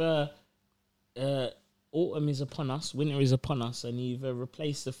you've autumn is upon us, winter is upon us, and you've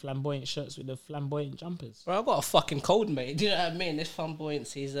replaced the flamboyant shirts with the flamboyant jumpers. Bro, I got a fucking cold, mate. Do you know what I mean? This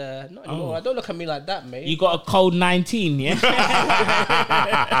flamboyancy is not anymore. Don't look at me like that, mate. You got a cold 19, yeah?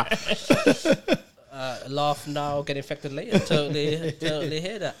 Laugh now, get infected later. Totally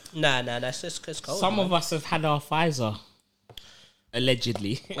hear that. Nah. It's just cold. Some of us have had our Pfizer,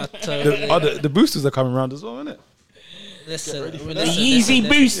 allegedly. The boosters are coming around as well, isn't it? Listen, Yeezy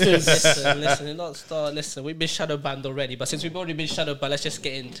boosters. Listen. We've been shadow banned already, but since we've already been shadow banned, let's just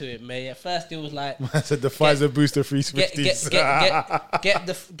get into it, mate. At first, it was like I said the Pfizer booster 350s. Get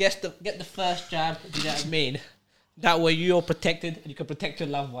the first jab. Do you know what I mean? That way you're protected and you can protect your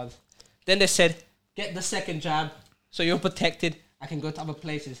loved ones. Then they said, get the second jab so you're protected. I can go to other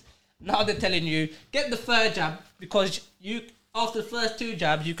places. Now they're telling you, get the third jab because you after the first 2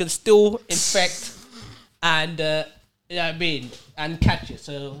 jabs you can still infect and. You know what I mean? And catch it.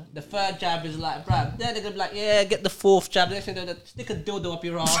 So the third jab is like, bruv, then they're gonna be like, yeah, get the 4th jab. The next thing they're gonna stick a dildo up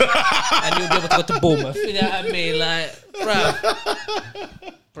your arm and you'll be able to go to Bournemouth. You know what I mean? Like,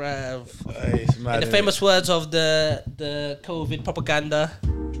 bruv. It's mad, In the famous words of the COVID propaganda.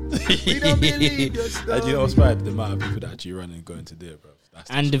 We don't believe your story. And you know what's bad? The amount of people that actually run and go into there, bro.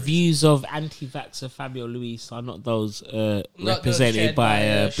 And the views of anti-vaxxer Fabio Luis are not those represented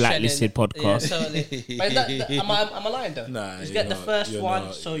by Blacklisted Podcast. Yeah, totally. But am I lying though? Nah, Just you're get the not, first you're one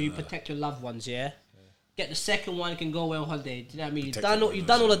not, so you you're not. protect your loved ones, yeah? Get the second one, you can go away on holiday. Do you know what I mean? You've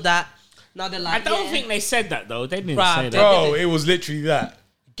done all of that. Now they're like, I don't think they said that though. They didn't Bruh, say that. Bro, it was literally that.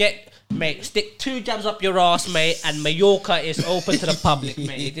 Stick 2 jabs up your ass, mate, and Mallorca is open to the public,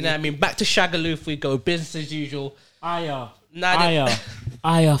 mate. You know what I mean? Back to Shagaloof we go, business as usual. Aya,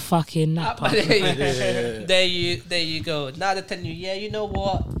 fucking napper. There you go. Now they're telling you, yeah, you know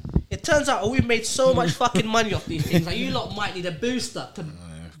what? It turns out we made so much fucking money off these things. Like you lot might need a booster to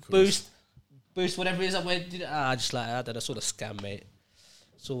boost whatever it is. Just like I don't know, sort of scam, mate.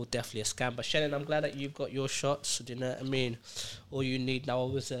 It's all definitely a scam. But Shannon, I'm glad that you've got your shots. Do you know what I mean? All you need now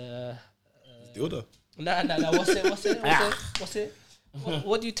is Dildo. No. What's it?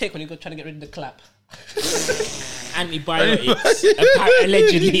 What do you take when you go trying to get rid of the clap? Antibiotics,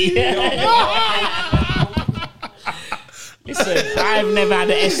 allegedly. Listen, I've never had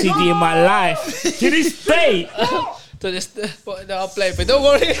an STD in my life. To this day. But no, I'll play, but don't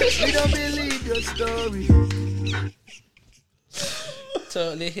worry. We don't believe your story.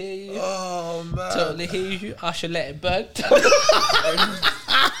 Totally hear you. Oh man. Totally hear you. I should let it burn.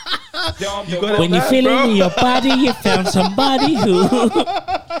 When you feel it in your body, you found somebody who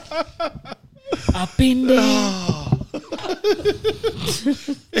I've been there.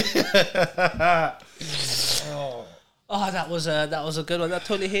 Oh, that was a good one. I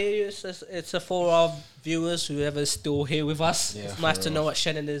totally hear you. It's for our viewers, whoever's still here with us. Yeah, it's nice to know that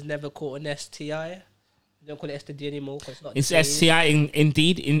Shannon has never caught an STI. You don't call it STD anymore because it's not. It's disease. STI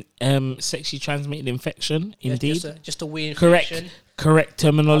indeed, sexually transmitted infection. Indeed, just a wee infection. Correct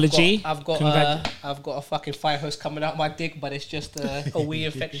terminology. I've got a fucking fire hose coming out my dick, but it's just a wee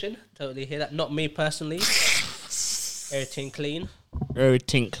infection. Totally hear that. Not me personally. Everything clean.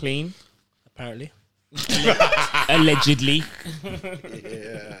 Everything clean. Apparently. Allegedly.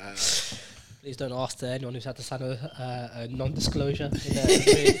 Yeah. Please don't ask anyone who's had to sign a non-disclosure.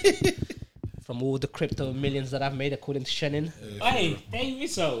 From all the crypto millions that I've made, according to Shannon. Hey, Dave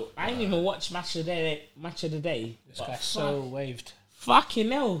Rizzo, I didn't even watch Match of the Day. This guy's so waved.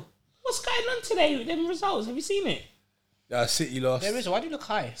 Fucking hell. What's going on today with them results? Have you seen it? City lost. There is. Why do you look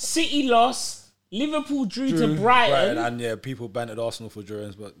high? City lost. Liverpool drew to Brighton. And yeah, people bantered Arsenal for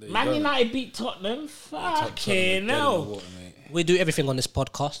drawings, but Man United beat Tottenham. Fucking hell. We do everything on this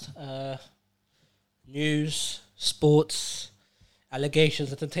podcast. News, sports,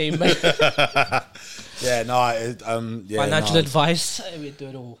 allegations, entertainment, financial advice. We do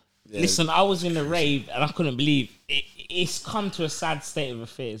it all. Yeah. Listen, I was in a rave and I couldn't believe it. It's come to a sad state of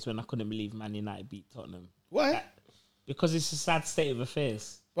affairs when I couldn't believe Man United beat Tottenham. Why? Because it's a sad state of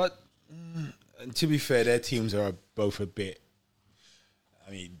affairs. But to be fair, their teams are both a bit.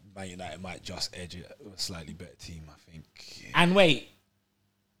 I mean, Man United might just edge it, a slightly better team, I think. And wait,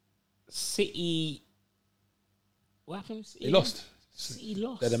 City. What happened? City? They lost. City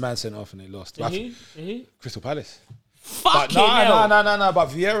lost. They're the man sent off and they lost. To who? Crystal Palace. Fucking hell. No. But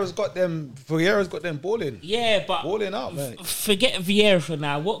Vieira's got them balling. Yeah, but Balling out, man. Forget Vieira for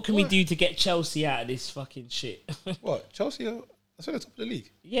now. What can we do to get Chelsea out of this fucking shit? What? Chelsea are at the top of the league.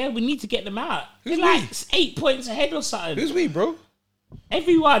 Yeah, we need to get them out. Who's They're like we? 8 points ahead or something. Who's we, bro?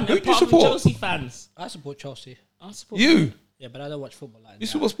 Everyone, Who do you apart from support? Chelsea fans. I support Chelsea. I support You? Yeah, but I don't watch football like You that.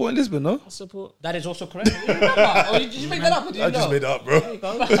 support Sporting Lisbon, no? I support. That is also correct. You remember? Or did you make that up? Or did you I just know? made it up, bro. There you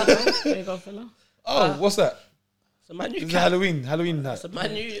go. There you go, fella. Oh, what's that? It's a Man U It's a cap. Halloween hat. It's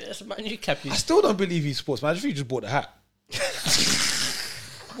a Man U cap. I still don't believe he supports, man. I just think he just bought the hat. I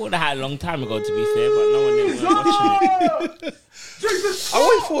bought the hat a long time ago, to be fair, but no one ever watching it. I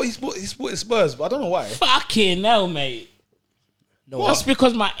always thought he supported Spurs, but I don't know why. Fucking hell, mate. No, That's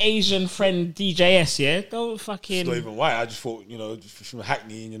because my Asian friend DJS, yeah? Don't fucking... It's not even why. I just thought, from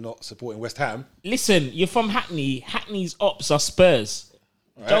Hackney and you're not supporting West Ham. Listen, you're from Hackney. Hackney's ops are Spurs.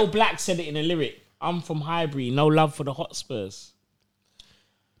 Right. Joe Black said it in a lyric. I'm from Highbury. No love for the Hotspurs.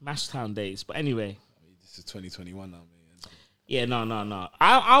 Mashtown days. But anyway. This is 2021 now, man. Yeah, no.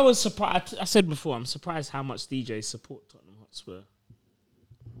 I was surprised. I said before, I'm surprised how much DJs support Tottenham Hotspur.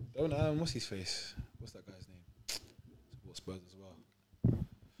 Don't what's his face? What's that guy's name? Support Spurs as well.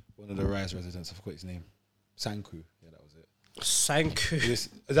 One of the Rise residents. I forgot his name. Sanku. Yeah, that was it. Sanku. Is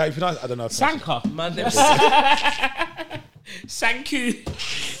that how you pronounce it? I don't know. Sanka. Man, them Sanku.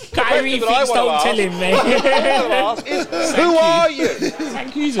 Kyrie But I thinks wanna don't ask- tell him, mate. Who are you?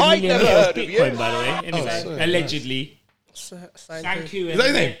 Sanku's a I've millionaire never of heard of Bitcoin, you. by the way. Anyway, sorry. allegedly. Sanku. Sanku Is that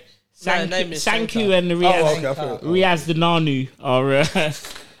his name? No, name is Sanku Sanka. and Oh, okay. I Riaz, thought. Riaz the Nanu are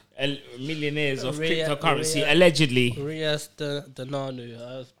millionaires of cryptocurrency, allegedly. Riaz the Nanu.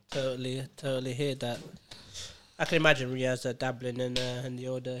 I totally hear that. I can imagine Riaz dabbling in the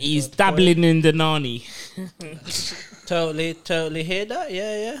old. He's old dabbling in the Nani. Totally hear that.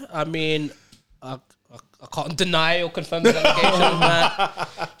 Yeah. I mean, I can't deny or confirm the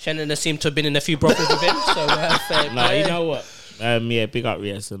allegation. Shannon seemed to have been in a few brothels with him. So fair No, play. you know what? Yeah, big up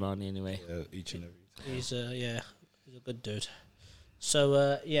Riaz the Nani anyway. Yeah, each and every. He's he's a good dude.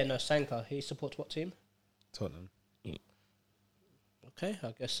 So Sanka. He supports what team? Tottenham. Okay,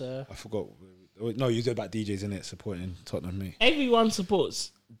 I guess. I forgot. No, you said about DJs in it supporting Tottenham, mate. Everyone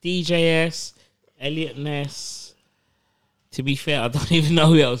supports DJS, Elliot Ness. To be fair, I don't even know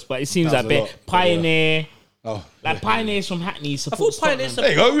who else, but it seems That like was a lot, but Pioneer. Oh, Like Pioneers from Hackney I supports thought Pioneers.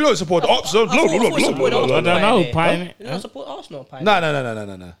 Tottenham. there you go. We don't support the ops. I thought he supported Arsenal. I don't know, Pioneer. You don't support Arsenal,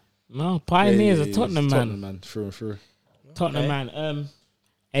 Pioneer. No. No, Pioneers are Tottenham, man. Tottenham, man. Through and through. Tottenham, man.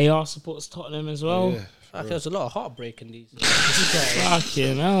 AR supports Tottenham as well. Yeah. Like, there's a lot of heartbreak in these.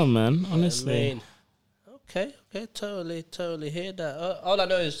 Fucking hell, man. Honestly. Man. Okay, totally hear that. All I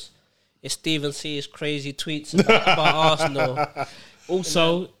know is Stephen C's crazy tweets about Arsenal.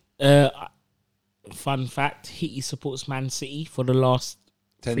 Also, fun fact, Hitty supports Man City for the last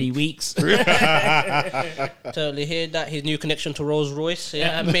 3 weeks. Totally hear that. His new connection to Rolls Royce.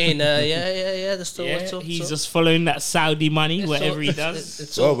 Yeah, I mean, yeah. That's still, Yeah, he's just following that Saudi money, whatever he does.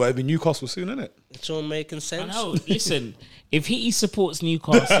 It's Oh, all, but it'll be Newcastle soon, isn't it? it's all making I sense. know. Listen, if Hitty supports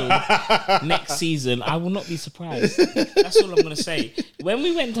Newcastle next season, I will not be surprised. That's all I'm going to say. When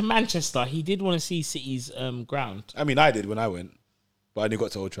we went to Manchester, he did want to see City's ground. I mean, I did when I went, but I only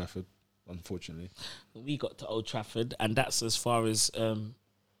got to Old Trafford, unfortunately. We got to Old Trafford, and that's as far as It's a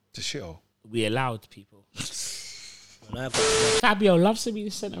shithole. we allowed people. And I've got to- Fabio loves to be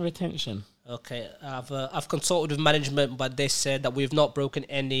the centre of attention. Okay, I've consulted with management, but they said that we've not broken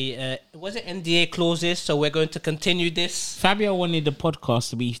any. Was it NDA clauses? So we're going to continue this. Fabio wanted the podcast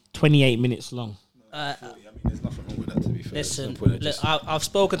to be 28 minutes long. I mean, there's nothing wrong with that, to be fair. Listen, There's no point in just- I've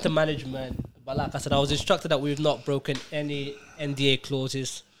spoken to management, but like I said, I was instructed that we've not broken any NDA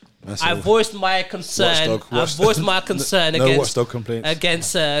clauses. That's I all. voiced my concern. I voiced my concern No against watchdog complaints.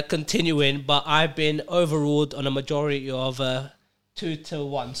 against continuing, but I've been overruled on a majority of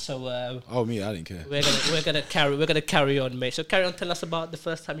 2-1. So Oh, me, I didn't care. we're gonna carry on, mate. So carry on. Tell us about the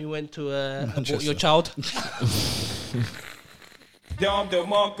first time you went to abort Manchester. your child.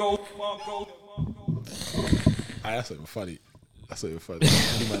 That's not even funny. That's not even funny.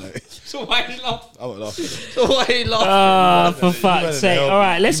 You man, like, So why you laugh? I'm not laughing. So why you laugh? For fuck's sake. help. All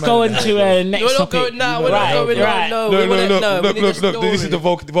right, let's You go man on to next We're not topic. going now. We're not Right, going right. now. No, we wanna- look, we need a look. This is the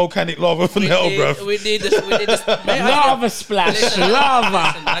story. volcanic lava from the hell, bruv. We need this. Mate, Lava splash.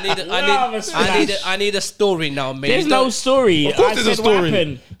 Lava. I need a story now, mate. There's no story. Of course I there's a said what story.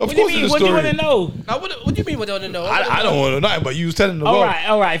 happened. Of What do you course mean? there's a What do you want to story. know? Now, what do you mean? What do you want to know? I don't want to know nothing, but you was telling the world.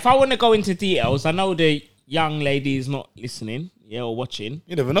 All right. If I want to go into details, I know the young lady is not listening, or watching,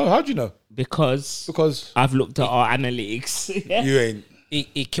 You never know. How'd you know? because Because I've looked at our analytics. Yeah? you ain't.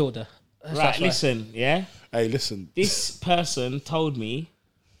 He killed her. Right, listen, yeah. Hey, listen. This person told me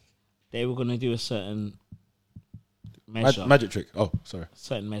they were gonna do a certain measure, Magic trick. Oh, sorry.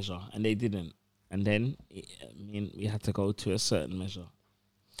 certain measure, and they didn't. And then we had to go to a certain measure.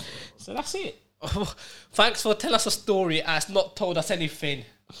 So that's it. Thanks for telling us a story and not told us anything.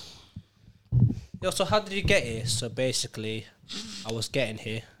 Yo, so how did you get here? So basically, I was getting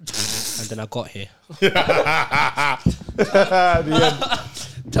here, and then I got here.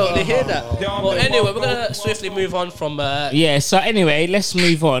 Totally hear that. Well, anyway, we're gonna swiftly move on from. Yeah. So anyway, let's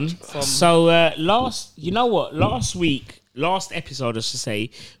move on. So last episode, I should say,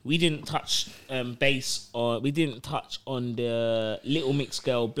 we didn't touch base, or we didn't touch on the Little Mix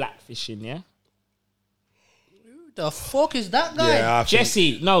girl blackfishing. Yeah. The fuck is that guy? Yeah,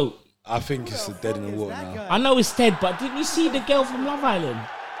 Jesse, no. I think it's dead in the water now. I know it's dead, but didn't you see the girl from Love Island,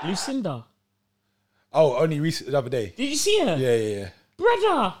 Lucinda? Oh, only recently the other day. Did you see her? Yeah.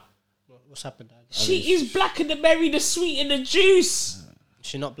 Brother, What's happened? she is blacker than Mary, the sweet and the juice. Is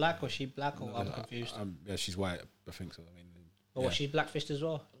she not black, or is she black, or I'm confused? Yeah, she's white. I think so. I mean, Or was she blackfished as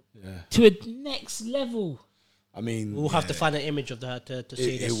well? To a next level. I mean, We'll have to find an image of her to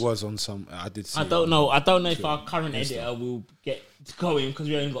see it this. was on some. I did see. I don't know. I don't know if our current editor will get going because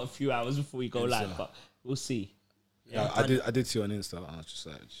we only got a few hours before we go live, but we'll see. Yeah, I did see it on Insta. I was just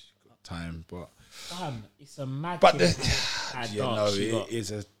like, got time, but It's a mad. But thing.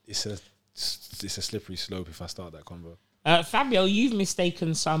 it's a slippery slope if I start that convo. Fabio, you've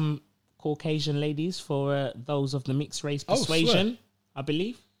mistaken some Caucasian ladies for those of the mixed race persuasion, I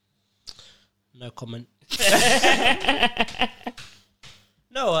believe. No comment.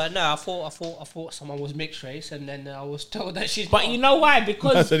 No. I thought someone was mixed race, and then I was told that she's. But not. you know why?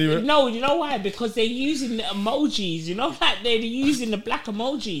 Because You you know why? Because they're using the emojis. You know, like they're using the black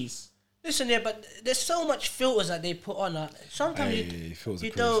emojis. Listen, yeah, but there's so much filters that they put on. Sometimes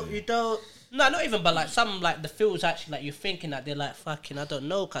you don't. No, not even. But like some like the filters actually like you're thinking that they're like fucking. I don't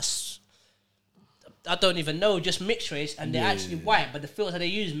know, cause I don't even know, just mixed race, and they're actually white, but the filters that they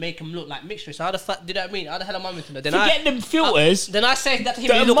use make them look like mixed race. So how the fuck did that mean? How the hell am I meant to know? Then Forget them filters. Then I say that to him,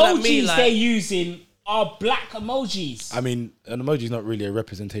 The he look at me emojis like they're using are black emojis. I mean, an emoji is not really a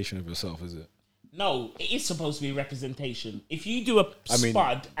representation of yourself, is it? No, it is supposed to be representation. If you do a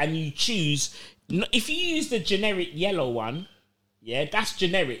spud and you choose, if you use the generic yellow one, yeah, that's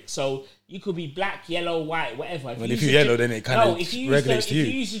generic. So you could be black, yellow, white, whatever. If you're yellow, then it kind of regulates to you. If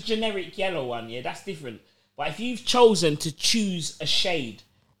you use the generic yellow one, yeah, that's different. But if you've chosen to choose a shade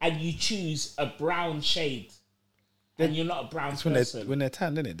and you choose a brown shade, then you're not a brown person. When they're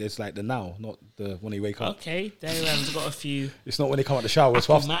tan, isn't it? There's like the now, not the when they wake up. Okay, Darren's got a few. It's not when they come out the shower. It's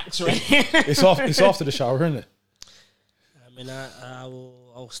after. Max, right? It's after the shower, isn't it? I mean,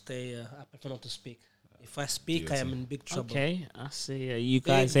 I'll stay. I prefer not to speak. If I speak, I am in big trouble. Okay, I see. You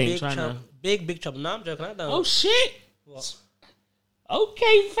guys ain't trying to. Big trouble. No, I'm joking. I don't. Oh shit! What?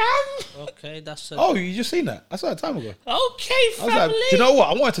 Okay, fam. Okay, that's. Oh, you just seen that? I saw it time ago. Okay, I was family. like, do you know what?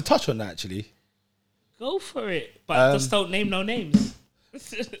 I wanted to touch on that actually. Go for it, but just don't name no names.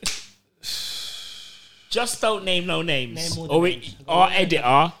 Just don't name no names. Name all the names. Our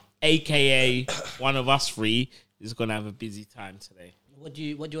editor, aka one of us three, is gonna have a busy time today. What do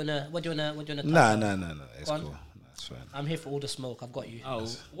you wanna? Nah. It's Go on. cool. That's fine. I'm here for all the smoke. I've got you. Oh,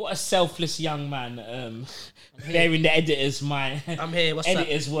 what a selfless young man! Bearing the editor's mind. I'm here. What's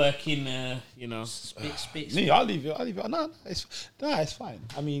editor's working. You know. Speak. Me, I'll leave you. No, it's fine.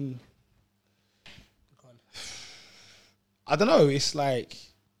 I mean, I don't know. It's like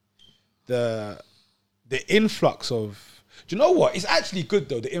the influx of. Do you know what? It's actually good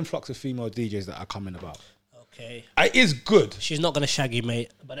though. The influx of female DJs that are coming about. Okay. It is good. She's not gonna shag you,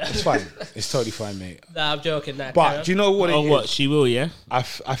 mate. But It's fine. It's totally fine, mate. Nah, I'm joking. Nah, But do you know what it is? What she will, yeah. I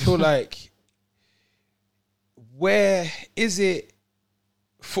feel like where is it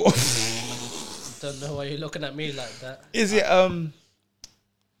for? don't know why you're looking at me like that. Is it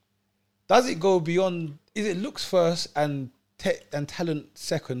does it go beyond? Is it looks first and talent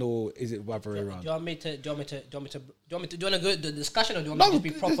second, or is it the other way around? Do you want me to go the discussion, or do you want me to be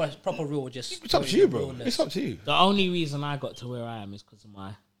proper rule? Just It's up to you, bro. realness? It's up to you. The only reason I got to where I am is because of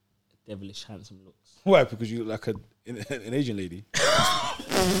my devilish handsome looks. Why? Because you look like an Asian lady.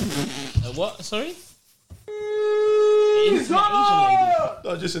 What? Sorry? It's an Asian lady.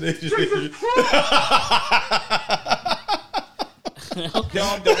 No, just an Asian lady.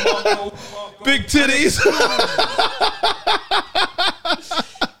 Big titties.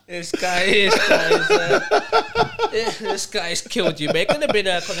 This guy's killed you, mate. Could have been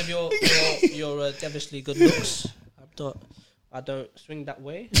because of your devilishly good looks. I don't swing that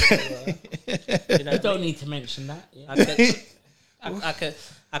way. So, you know, You don't need to mention that. Yeah.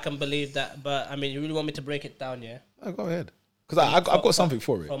 I can believe that, but I mean, you really want me to break it down, yeah? Oh, go ahead. Because I've got something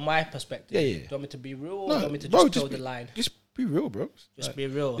for it. From my perspective, Yeah. Do you want me to be real, or No, do you want me to bro, just toe the line? Just be real, bro. Just be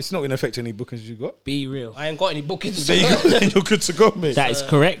real. It's not going to affect any bookings you got. Be real. I ain't got any bookings. There you go. Then you're good to go, mate. That is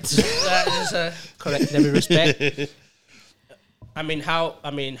correct. That is correct in every respect. I mean, how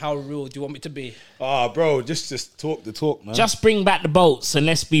real do you want me to be? Bro, just talk the talk, man. Just bring back the boats and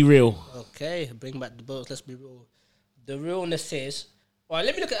let's be real. Okay, bring back the boats. Let's be real. The realness is, Well,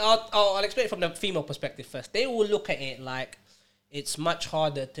 let me look at. I'll explain it from the female perspective first. They will look at it like it's much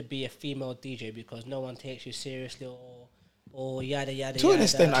harder to be a female DJ because no one takes you seriously or yada yada. To an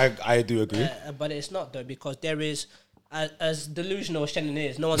extent, I do agree. But it's not though because there is. As delusional as Shannon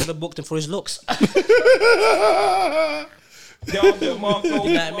is, no one's ever booked him for his looks. You know what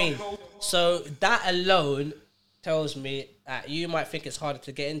I mean? So that alone tells me that you might think it's harder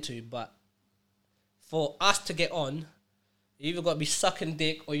to get into, but for us to get on, you either got to be sucking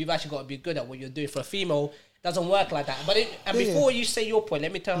dick or you've actually got to be good at what you're doing. For a female, it doesn't work like that. But before you say your point,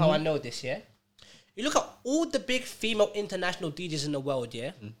 let me tell how I know this, yeah? You look at all the big female international DJs in the world,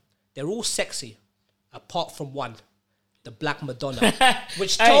 yeah? They're all sexy, apart from one. The Black Madonna,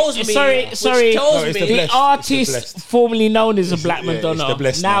 which tells me, the artist formerly known as the Black Madonna,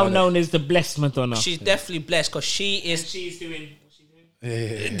 now known as the Blessed Madonna. She's definitely blessed because she is. And she's doing. What's she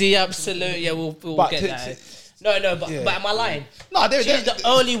doing? The absolute. Yeah, we'll get that. No, but am I lying? No, she's the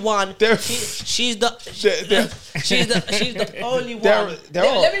only one. She's the only one.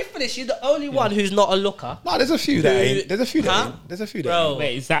 Let me finish. She's the only one who's not a looker. No, there's a few that ain't. There's a few that ain't. There's a few that ain't.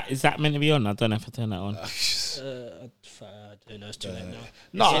 Wait, is that meant to be on? I don't know if I turn that on. I don't know, it's too late now.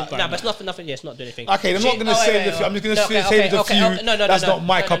 No, but it's nothing. Yeah, it's not doing anything. Okay, I'm not going to say the few. I'm just going to say the few. That's not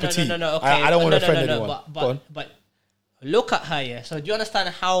my cup of tea. I don't want to offend anyone. But look at her, yeah. So do you understand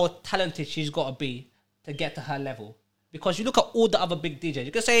how talented she's got to be to get to her level? Because you look at all the other big DJs,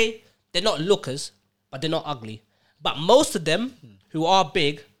 you can say they're not lookers, but they're not ugly. But most of them who are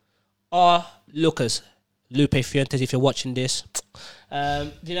big are lookers. Lupe Fuentes, if you're watching this.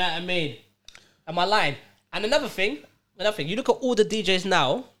 Do you know what I mean? Am I lying? And another thing, you look at all the DJs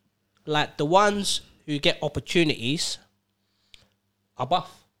now, like the ones who get opportunities are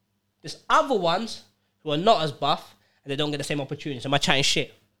buff. There's other ones who are not as buff and they don't get the same opportunities. Am I chatting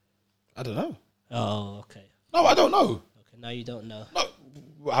shit? I don't know. Oh, okay. No, I don't know. Okay, now you don't know. No,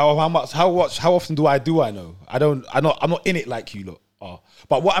 how often do I know? I'm not in it like you lot are.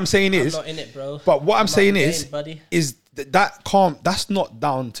 But what I'm saying is, I'm not in it, bro. But what I'm saying is, buddy, is that's not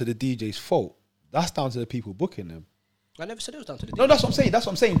down to the DJ's fault. That's down to the people booking them. I never said it was down to the DJ. No, that's what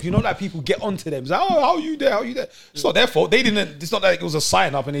I'm saying. You know, like people get onto them. It's like, oh, how are you there? It's not their fault. They didn't. It's not like it was a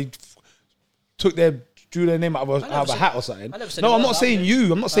sign up and they drew their name out of a hat or something. No, I'm not saying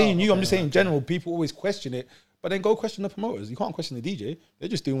you. I'm not saying you. I'm just saying in general. People always question it, but then go question the promoters. You can't question the DJ. They're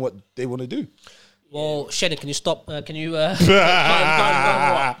just doing what they want to do. Well, Shannon, can you stop? Can you? You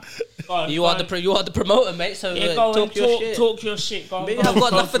are the promoter, mate. So talk your shit. Go on. I've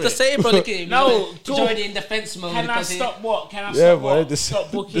got nothing to say, bro. No, join in defense mode. Can I stop what? Can I stop what?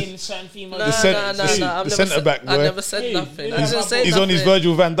 Stop booking certain females. The centre back, boy. I never said nothing. He's on his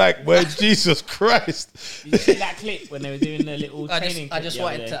Virgil van Dijk, boy. Jesus Christ! You see that clip when they were doing the little training? I just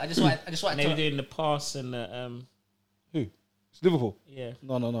wanted to. They were doing the pass and the Who? It's Liverpool. Yeah.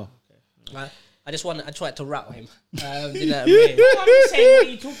 No. Okay. I just wanted to rattle him. You know what I mean? I'm just saying, what are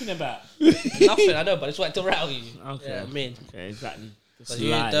you talking about? Nothing, I know, but I just wanted to rattle you. Okay. You know what I mean? Okay, exactly. But you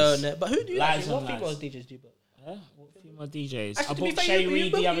don't. But who do you actually? What female DJs do you book? What female DJs? Actually, I booked Shay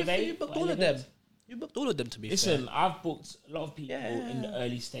Reid the other day. You booked all of them. You booked all of them, to be fair. Listen, I've booked a lot of people in the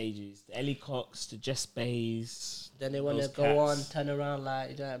early stages. The Ellie Cox, the Jess Bays. Then they want to go on, turn around,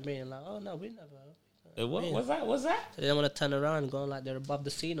 like, you know what I mean? Like, oh, no, we never. What was that? What's that? So they don't want to turn around and go like they're above the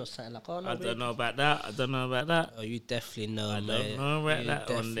scene or something. Like, oh no, I don't know about that. Oh, you definitely know. I don't know about that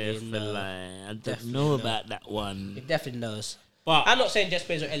one there, I don't know about that one. He definitely knows. But I'm not saying Jess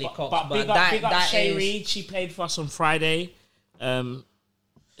Bays or Ellie Cox, but big up Shay Reid. She played for us on Friday.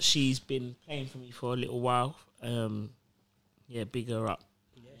 She's been playing for me for a little while. Yeah, big her up.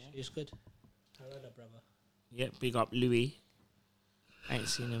 Yeah, she's good. I love that, brother. Yeah, big up Louis. I ain't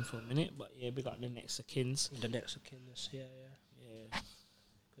seen him for a minute, but yeah, big up the next of Kins. Yeah.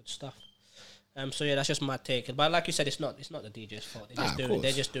 Good stuff. So yeah, that's just my take. But like you said, it's not the DJ's fault.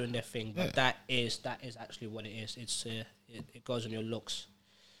 They're just doing their thing. But that is actually what it is. It's it goes on your looks.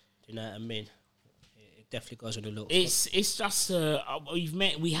 Do you know what I mean? It definitely goes on your looks. It's just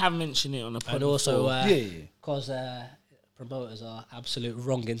we have mentioned it on the podcast. And also because promoters are absolute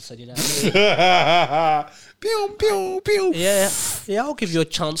wrongins, so you know what I mean? Pew, pew, pew. Yeah, I'll give you a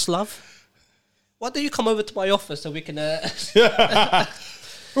chance, love. Why don't you come over to my office so we can... Right,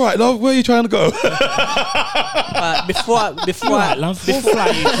 love, where are you trying to go? Before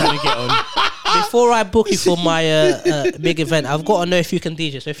I book you for my big event, I've got to know if you can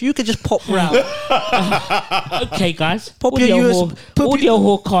DJ. So if you could just pop round. Okay, guys. Pop your audio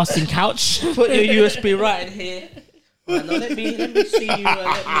hall-casting couch. Put your USB right in here. Right, now let me see you.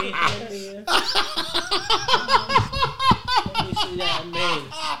 Let know what I mean?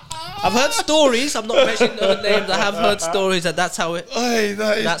 I've heard stories. I'm not mentioning no names. I have heard stories that's how it.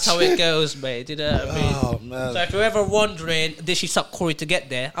 That's how it goes, mate. Do you know what I mean? Oh man. So if you're ever wondering, did she suck Corey to get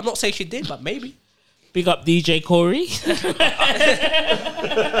there? I'm not saying she did, but maybe. Big up DJ Corey.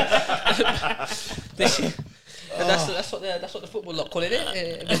 That's what the football lot call it.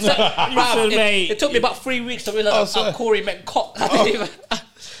 It took me about 3 weeks to realise that Corey meant cock. I didn't even.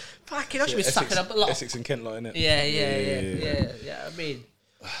 Fucking, I should be sucking up a lot. Essex and Kent lot, innit? Yeah. I mean,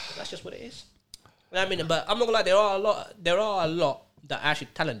 that's just what it is. I mean, but I'm not gonna lie. There are a lot that are actually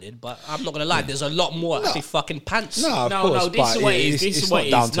talented, but I'm not gonna lie. There's a lot more actually fucking pants. No, of No, course, this is but what it is. This it's is what not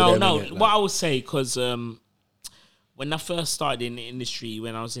it down is. to No, them, no. innit? What I would say, because when I first started in the industry,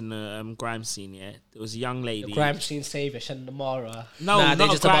 when I was in the grime scene, yeah, there was a young lady. Grime scene savior, Shannon Namara. No, they're not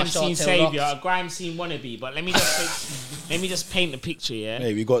a just grime about scene short-tail savior, locks. a grime scene wannabe. But let me just paint the picture. Yeah,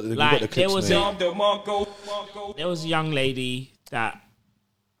 Hey, we got the clips, there was mate. there was a young lady that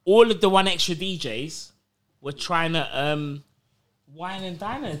all of the One Extra DJs were trying to wine and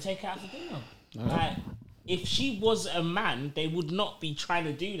dine her and take her out for dinner. Like, if she was a man, they would not be trying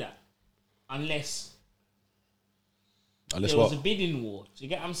to do that unless there was a bidding war. Do you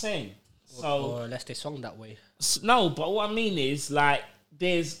get what I'm saying? Or unless they song that way. No, but what I mean is, like,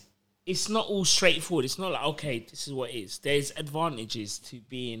 it's not all straightforward. It's not like, okay, this is what it is. There's advantages to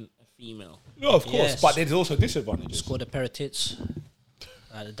being a female. No, of course, Yes. but there's also disadvantages. Scored a pair of tits.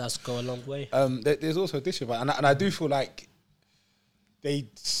 It does go a long way. There's also a disadvantage, and I do feel like they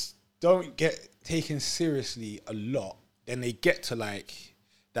don't get taken seriously a lot. Then they get to like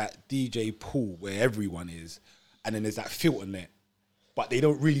that DJ pool where everyone is, and then there's that filter net, but they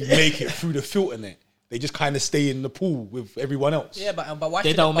don't really make it through the filter net. They just kind of stay in the pool with everyone else. Yeah, but why They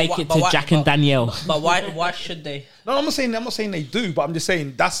should don't make it to Jack and Danielle. But why should they? No, I'm not saying they do, but I'm just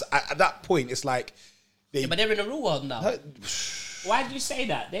saying that's at that point it's like they. Yeah, but they're in the real world now. Why do you say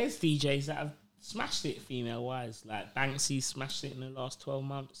that? There's DJs that have smashed it female wise. Like Banksy smashed it in the last 12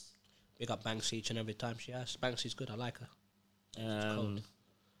 months. Big up Banksy each and every time she has. Banksy's good. I like her. There's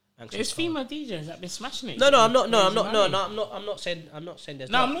Banksy's female DJs that have been smashing it. No, I'm not saying there's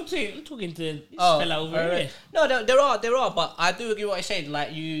No, not. I'm talking to this fella over here. No, there are, but I do agree with what you're saying.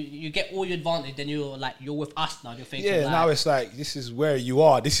 Like you get all your advantage, then you're with us now. You're thinking, Yeah, like, now it's like this is where you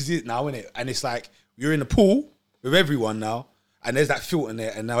are. This is it now, innit? And it's like you're in the pool with everyone now, and there's that filter in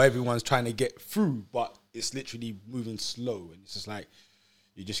there, and now everyone's trying to get through, but it's literally moving slow, and it's just like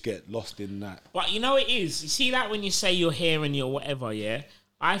you just get lost in that. But you know it is. You see that when you say you're here and you're whatever, yeah?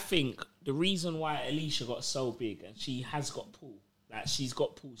 I think the reason why Alicia got so big, and she has got pull, like she's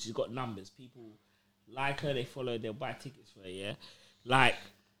got pull, she's got numbers. People like her, they follow her, they'll buy tickets for her, yeah? Like,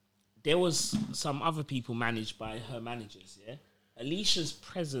 there was some other people managed by her managers, yeah? Alicia's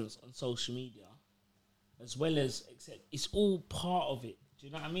presence on social media, as well as, it's all part of it. Do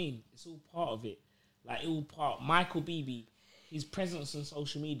you know what I mean? It's all part of it. Like, it all part. Michael Beebe, his presence on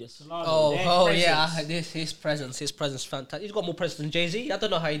social media. Solano, his presence, fantastic. He's got more presence than Jay-Z. I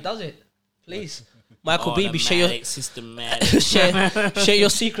don't know how he does it. Please, Michael Beebe, share your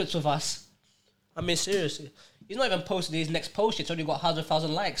secrets with us. I mean, seriously, he's not even posted his next post. It's only got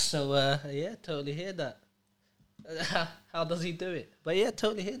 100,000 likes. So yeah, totally hear that. How does he do it? But yeah,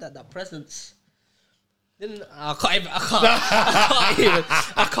 totally hear that presence. I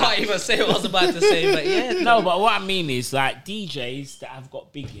can't even say what I was about to say, but yeah. No, but what I mean is like DJs that have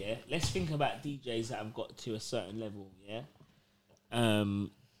got big, yeah. Let's think about DJs that have got to a certain level, yeah.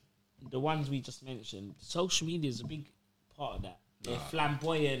 The ones we just mentioned, social media is a big part of that. They're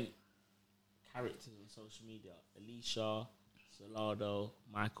flamboyant characters on social media. Alicia, Solado,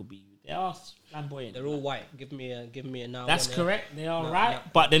 Michael B. They are flamboyant. They're all white. Give me a now. That's correct. They are right.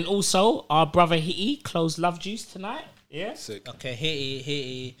 But then also our brother Hitty closed Love Juice tonight. Yeah. Sick. Okay,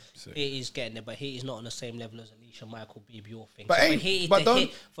 Hitty's getting there, but Hitty's not on the same level as Alicia, Michael B. Your thing. But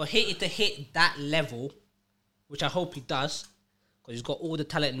For Hitty to hit that level, which I hope he does, because he's got all the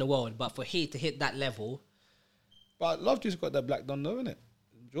talent in the world. But for Hitty to hit that level, But Love Juice got that black don though, innit?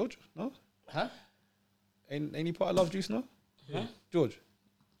 George, no? huh? Ain't any part of Love Juice, no? Huh? George.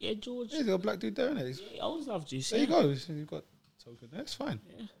 Yeah, George. Yeah, he's got a black dude there, innit? He always Love Juice. There you go. You've got token. That's fine.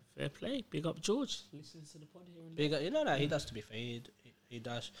 Yeah, fair play. Big up George. Listens to the pod here and there. Big, you know that he does. To be fair, he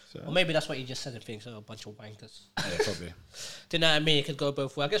does. So- Or maybe that's what he just said and thinks a bunch of wankers. Yeah, probably. Do you know what I mean? It could go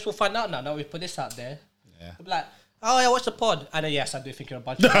both ways. I guess we'll find out now. Now we put this out there. Yeah. We'll be like, oh yeah, watch the pod. And then yes, I do think you're a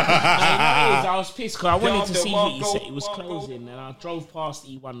bunch of wankers. I was pissed because I wanted to see Hitty said it was closing, and I drove past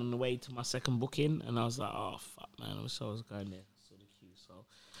E1 on the way to my second booking, and I was like, oh fuck, man, I wish I was going there. So the queue, so.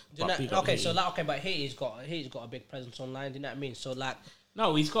 Do you know, but Hitty's got a big presence online. Do you know what I mean? So like,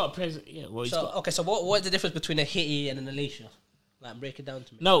 No, he's got a present. Yeah, well, he's got. okay, so what is the difference between a Hitty and an Alicia? Like, break it down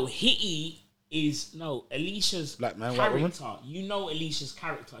to me. No, Hitty is Alicia's Black man, white woman? character. You know Alicia's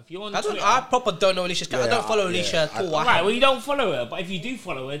character. If you're on I Twitter, proper don't know Alicia's character. I don't follow Alicia at all. right, well, you don't follow her, but if you do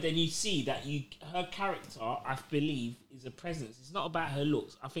follow her, then you see that her character, I believe, is a presence. It's not about her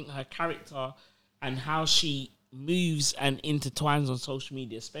looks. I think her character and how she moves and intertwines on social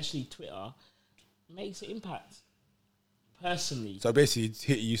media, especially Twitter, makes an impact. Personally, So basically,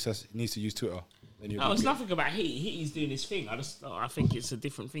 Hitty needs to use Twitter. no, it's nothing about Hitty. Hitty's doing his thing. I think it's a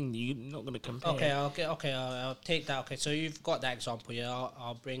different thing. You're not going to compare. Okay. I'll take that. Okay, so you've got that example. Yeah,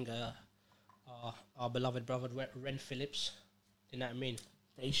 I'll bring our beloved brother Ren Phillips. You know what I mean?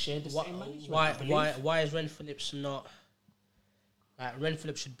 They share the same management. Why is Ren Phillips not? Ren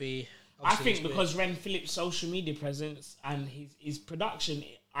Phillips should be. I think because Ren Phillips' social media presence and his production,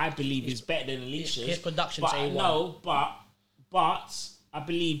 I believe, is better than Alicia's. His production's A1. No, but I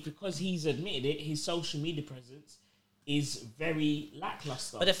believe because he's admitted it, his social media presence is very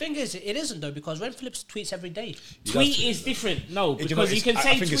lackluster. But the thing is, it isn't though, because Ren Phillips tweets every day. Tweet is different. No, because you can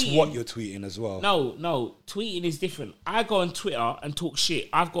say I think tweeting. it's what you're tweeting as well. No, tweeting is different. I go on Twitter and talk shit.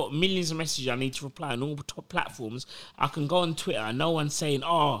 I've got millions of messages I need to reply on all top platforms. I can go on Twitter and no one's saying,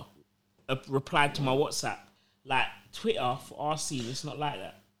 replied to my WhatsApp. Like, Twitter, for our scene, it's not like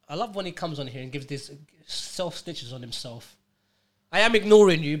that. I love when he comes on here and gives this self-stitches on himself. I am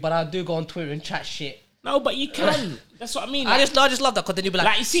ignoring you, but I do go on Twitter and chat shit. No, but you can. That's what I mean. I just love that, because then you'll be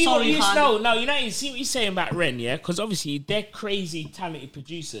like, you see sorry, what you Han. you see what you're saying about Ren, yeah? Because obviously they're crazy talented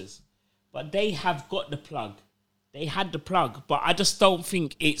producers, but they have got the plug. They had the plug, but I just don't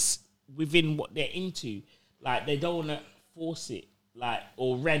think it's within what they're into. Like, they don't want to force it. Like,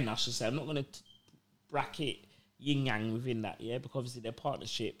 or Ren, I should say. I'm not going to bracket Yin Yang within that, yeah? Because obviously they're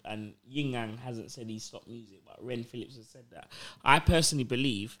partnership, and Yin Yang hasn't said he stopped music, but Ren Phillips has said that. I personally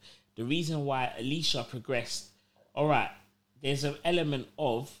believe the reason why Alicia progressed, all right, there's an element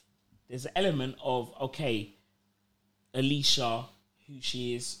of, okay, Alicia, who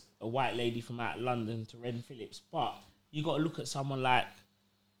she is, a white lady from out of London, to Ren Phillips, but you got to look at someone like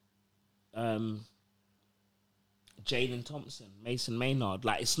Jaden Thompson, Mason Maynard.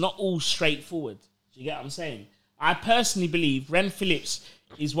 Like, it's not all straightforward. Do you get what I'm saying? I personally believe Ren Phillips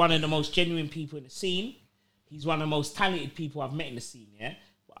is one of the most genuine people in the scene. He's one of the most talented people I've met in the scene, yeah?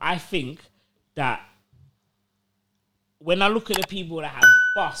 But I think that when I look at the people that have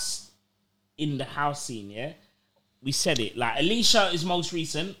bust in the house scene, yeah? We said it. Like, Alicia is most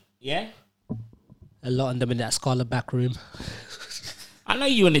recent, yeah? A lot of them in that Scarlet back room. I know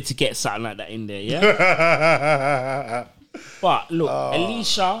you wanted to get something like that in there, yeah? But look,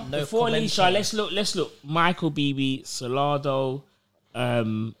 Alicia, before Alicia, let's look. Michael Bibi, Salado,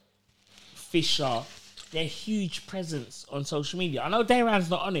 Fisher, they're huge presence on social media. I know Dayran's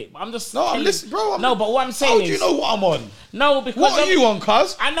not on it, but I'm just listen, bro. But what I'm saying how is, do you know what I'm on? No, because what are you on,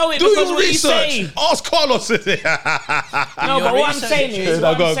 cuz? I know it. Do because your what research. You say. Ask Carlos. No, but what I'm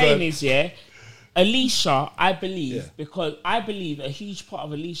saying is, yeah. Alicia, I believe, because I believe a huge part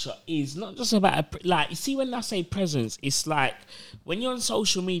of Alicia is not just about, like, you see, when I say presence, it's like, when you're on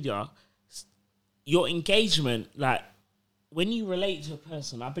social media, your engagement, like, when you relate to a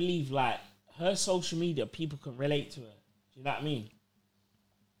person, I believe, like, her social media, people can relate to her. Do you know what I mean?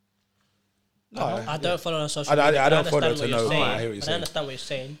 No, I don't follow her social media. I don't follow her what to you're know. saying, I hear what you're but I saying. understand what you're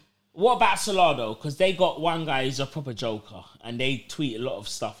saying. What about Salado? Because they got one guy who's a proper joker, and they tweet a lot of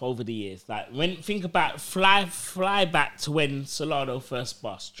stuff over the years. Like, think about fly back to when Salado first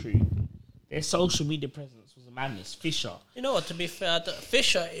bust. True, their social media presence was a madness. Fisher, You know what? To be fair,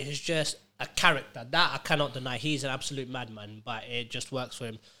 Fisher is just a character that I cannot deny. He's an absolute madman, but it just works for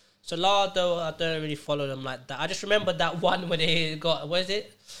him. Salado, I don't really follow them like that. I just remember that one when they got, what is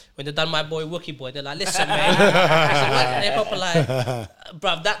it? When they done My Boy Wookie Boy, they're like, listen, man. They're proper like,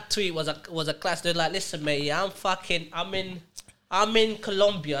 bruv, that tweet was a class. They're like, listen, mate, yeah, I'm in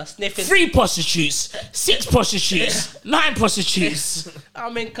Colombia sniffing 3 prostitutes, 6 prostitutes, 9 prostitutes.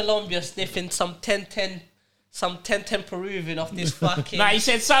 I'm in Colombia sniffing some 1010 Peruvian off this fucking. Nah, he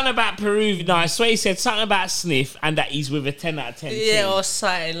said something about Peruvian. No, I swear he said something about sniff and that he's with a 10 out of 10. Yeah, or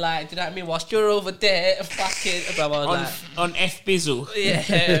something like, do you know what I mean? Whilst you're over there, fucking, blah, blah, blah, on F Bizzle.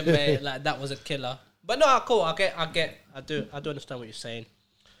 Yeah, mate, like that was a killer. But no, cool. I do understand what you're saying.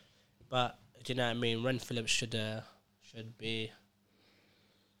 But do you know what I mean? Ren Phillips should be,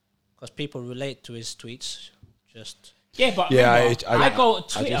 because people relate to his tweets. Just yeah, but remember, I go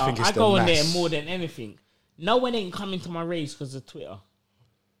Twitter. I go on there more than anything. No one ain't coming to my raves because of Twitter.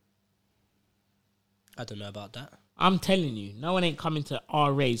 I don't know about that. I'm telling you, no one ain't coming to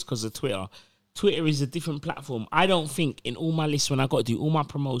our raves because of Twitter. Twitter is a different platform. I don't think in all my lists when I got to do all my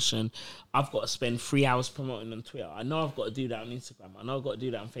promotion, I've got to spend 3 hours promoting on Twitter. I know I've got to do that on Instagram. I know I've got to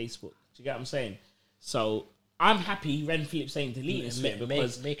do that on Facebook. Do you get what I'm saying? So I'm happy Ren Phillips saying delete his Twitter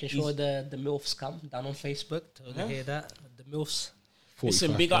because making sure the MILFs come down on Facebook. Totally hear that. The MILFs.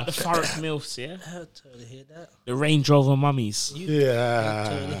 Listen, big up the Farrokh MILFs, yeah? Totally hear that. The Range Rover mummies. Totally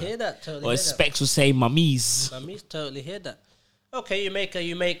hear that. Totally Or hear as Specs will say, mummies. Mummies, totally hear that. Okay, you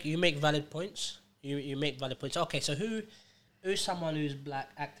make valid points. You make valid points. Okay, so who's someone who's black,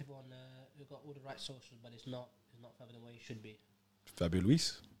 active on, who got all the right socials, but it's not further the way it should be. Fabio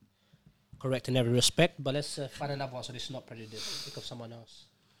Luis. Correct in every respect, but let's find another one so this is not prejudice. Think of someone else.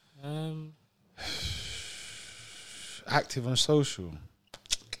 Active on social.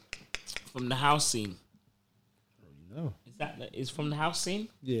 From the house scene. No. Is from the house scene?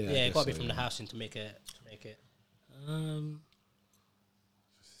 Yeah, It got to be from the house scene to make it.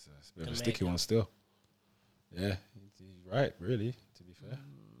 It's a bit of a sticky one still. Yeah, you're right, really, to be fair.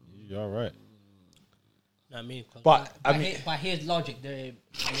 You're right. I mean, But, by his logic,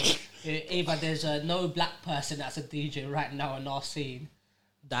 either there's no black person that's a DJ right now in our scene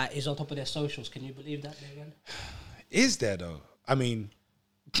that is on top of their socials. Can you believe that, Megan? Is there though? I mean,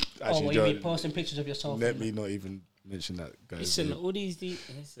 actually, you be posting pictures of yourself. let me not even mention that, guys. Listen, all these...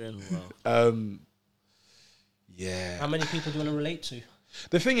 Listen, Yeah. How many people do you want to relate to?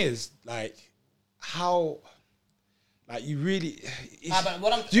 The thing is, like, how... Like, you really...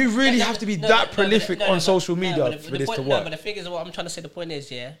 do you really have to be that prolific on social media for this to work? No, but the thing is, what I'm trying to say, the point is,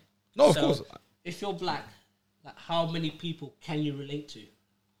 yeah... No, of course. If you're black, like, how many people can you relate to?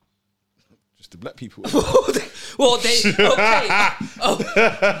 Just the black people. Well, okay.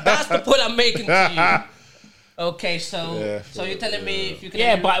 That's the point I'm making to you. Okay, so you're telling me if you can...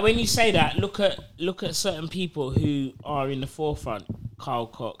 Yeah, but when you say that, look at certain people who are in the forefront. Carl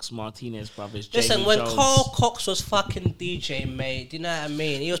Cox, Martinez Brothers, Listen, Jamie when Jones. Carl Cox was fucking DJ, mate, do you know what I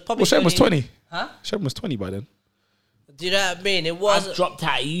mean? He was probably... Well, Shem was 20. Huh? Shem was 20 by then. Do you know what I mean? It was... I've dropped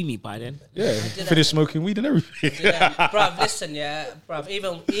out of uni by then. Yeah, finished smoking weed and everything. Bruv, listen, yeah, bruv.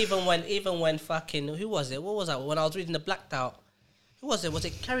 Even when fucking... Who was it? What was that? When I was reading the Blacked Out. Who was it? Was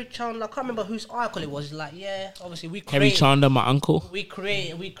it Kerry Chandler? I can't remember whose article it was. He's like, yeah, obviously we created... Kerry Chandler, my uncle. We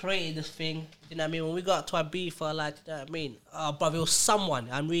created this thing. You know what I mean? When we got to our beef, you know what I mean? Oh, bruv, it was someone.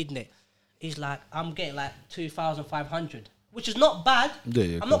 I'm reading it. He's like, I'm getting like 2,500, which is not bad.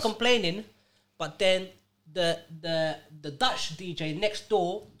 Yeah, I'm not complaining. But then the Dutch DJ next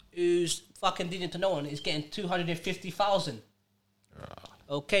door, who's fucking DJing to no one, is getting 250,000.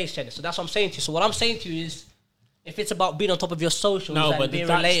 Okay, Shannon. So that's what I'm saying to you. So what I'm saying to you is, if it's about being on top of your socials and but being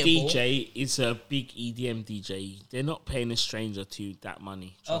the Dutch relatable, DJ is a big EDM DJ. They're not paying a stranger to that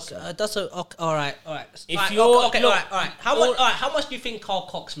money. Okay, that's a okay, all right. If all right, you're okay, look, all right. How much do you think Carl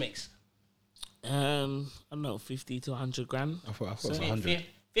Cox makes? I don't know, 50 to 100 grand. I thought it was 100.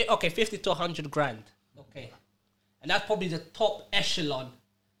 Okay, 50 to 100 grand. Okay, and that's probably the top echelon.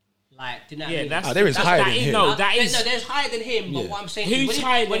 Like, do you know what I mean? That's there is higher than him. No, that is. No, there's higher than him. But what I'm saying, Who's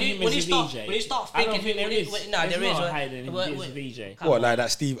higher than him as a DJ? When you start I thinking, don't think there is. No, there is. Higher than him as a DJ. What, like that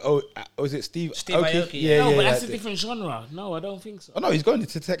Steve... Oh, was it Steve Aoki? Aoki, Yeah, No, but yeah, that's a different genre. No, I don't think so. Oh, no, he's going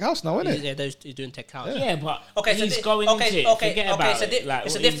into Tech House now, isn't it? Yeah, he's doing tech house. Yeah, but Okay, so he's going into it. Forget about it. Like,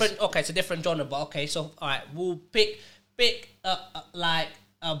 it's a what different. he's- Okay, it's a different genre. But okay, so all right, we'll pick like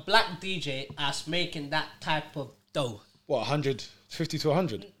a black DJ as making that type of dough. What, 100? 50 to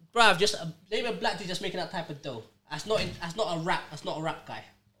 100? Bruv, just name a black DJ just making that type of dough. That's not a rap. That's not a rap guy.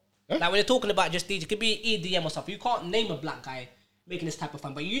 Huh? Like when you're talking about just DJ, it could be EDM or stuff. You can't name a black guy making this type of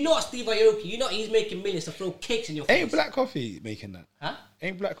fun. But you know what Steve Aoki, you know he's making millions to throw cakes in your face. Ain't Black Coffee making that? Huh?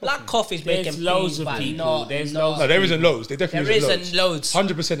 Ain't Black Coffee? Black Coffee's There's making loads of but people. There's no, loads No, there isn't loads. There definitely There isn't isn't loads.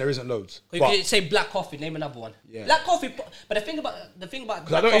 100% there isn't loads. You But could say Black Coffee. Name another one. Yeah. Black Coffee. But the thing about I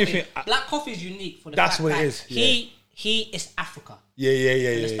Black don't Coffee, even think- Black Coffee is unique for the That's fact what it that is, yeah. He is Africa.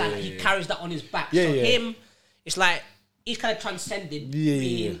 yeah. Understand? Like, he carries that on his back. Yeah, so yeah. him, it's like he's kind of transcended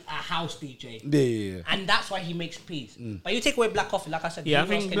being a house DJ. Yeah. And that's why he makes peace. But you take away Black Coffee, like I said. Yeah, I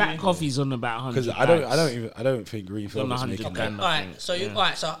who else think can Black you- Coffee's on about 100. Because I don't think Greenfield on is 100 making grand. that. All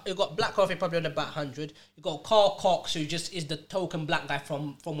right, so you got Black Coffee probably on about 100. You got Carl Cox, who just is the token black guy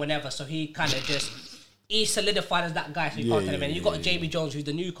from whenever. So he kind of just he's solidified as that guy. So you can't tell him. And you got Jamie Jones, who's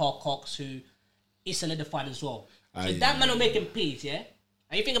the new Carl Cox, who is solidified as well. So that man will make him peace, yeah.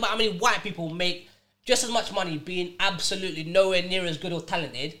 And you think about how many white people make just as much money being absolutely nowhere near as good or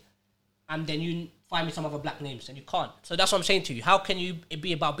talented, and then you find me some other black names, and you can't. So that's what I'm saying to you. How can you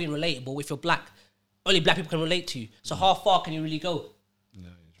be about being relatable if you're black? Only black people can relate to you. So how far can you really go?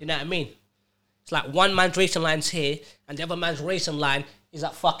 You know what I mean? It's like one man's racing line's here, and the other man's racing line is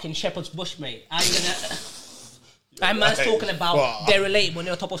at fucking Shepherd's Bush, mate. How you gonna... That man's talking about they're relatable when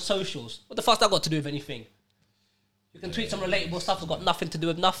they're on top of socials. What the fuck's that got to do with anything? You can tweet some relatable stuff that's got nothing to do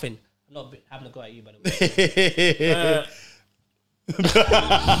with nothing. I'm not having a go at you, by the way.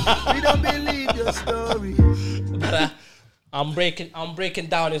 We don't believe your story. But I'm breaking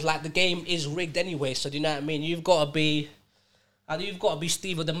down. It's like the game is rigged anyway. So do you know what I mean? You've got to be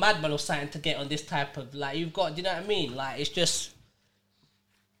Steve or the Madman or something to get on this type of like. You've got, do you know what I mean? Like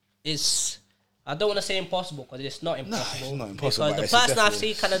it's. I don't want to say impossible because it's not impossible. it's not impossible. Because the person I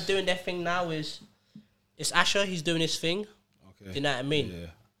see kind of doing their thing now is Asher. He's doing his thing. Okay. Do you know what I mean? Yeah.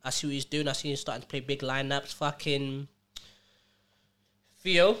 I see what he's doing. I see him starting to play big lineups. Fucking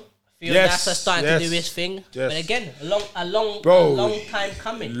Theo Nasa starting to do his thing. Yes. But again, a long time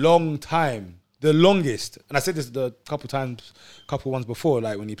coming. Long time. The longest. And I said this the couple ones before,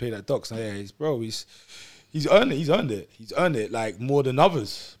 like when he played at Docks. Yeah, he's earned it. He's earned it like more than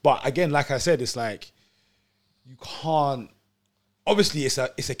others. But again, like I said, it's like you can't. Obviously, it's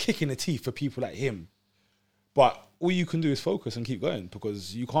a kick in the teeth for people like him. But all you can do is focus and keep going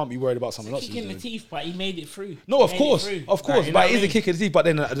because you can't be worried about someone else. Kick in the teeth, but he made it through. No, of course. Like, But it is a kick in the teeth. But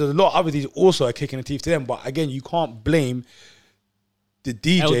then there's a lot of others also a kick in the teeth to them. But again, you can't blame the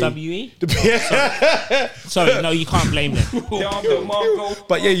DJ. LWE? Sorry, no, you can't blame them.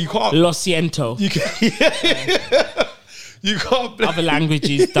 But yeah, you can't. Lo siento. You can't blame. Other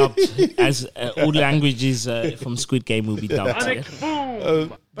languages dubbed as all languages from Squid Game will be dubbed.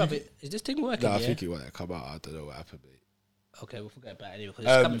 Brother, is this thing working? I think it won't come out. I don't know what happened, mate. Okay, we'll forget about it anyway because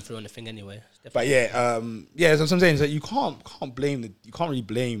it's coming through on the thing anyway. But yeah, so what I'm saying is that you can't really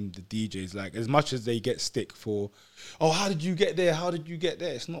blame the DJs. Like as much as they get stick for, how did you get there? How did you get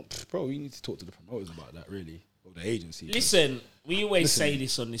there? It's not, bro. You need to talk to the promoters about that, really, or the agency. Listen, we always say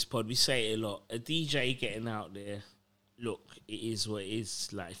this on this pod. We say it a lot. A DJ getting out there. Look, it is what it is.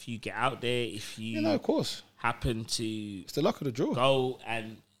 Like if you get out there, if you of course happen to, it's the luck of the draw. Go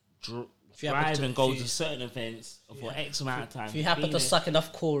and drive and go to certain events for X amount of time. If you happen to suck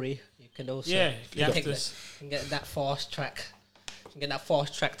enough Corey, you can also get that fast track. You can get that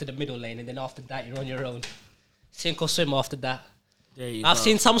fast track to the middle lane, and then after that, you're on your own. Sink or swim after that. There you I've go.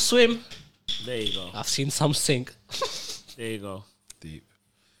 seen some swim. There you go. I've seen some sink. There you go. Deep,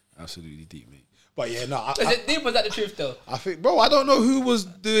 absolutely deep, mate. But yeah, no. Is it deep? Was that the truth though? I think, bro, I don't know who was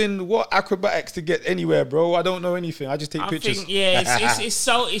doing what acrobatics to get anywhere, bro. I don't know anything. I just take pictures. Think, yeah, it's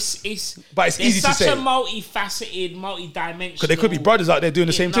but it's easy to say. It's such a multifaceted, multi-dimensional. Because there could be brothers out there doing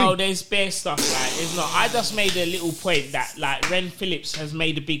the same thing. No, there's bare stuff. Like, it's not. I just made a little point that, like, Ren Phillips has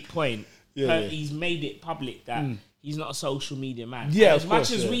made a big point. Yeah. He's made it public that he's not a social media man. Yeah, as much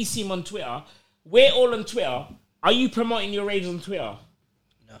as we see him on Twitter, we're all on Twitter. Are you promoting your raves on Twitter?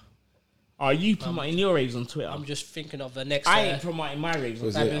 Are you promoting your raves on Twitter? I'm just thinking of the next. I ain't promoting my raves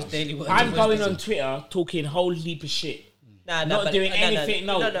on Twitter. Daily I'm going on Twitter talking whole heap of shit. Not doing anything.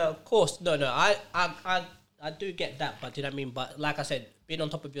 No, of course, no. I do get that, but do you know what I mean? But like I said, being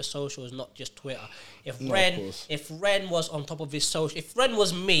on top of your social is not just Twitter. If Ren was on top of his social, if Ren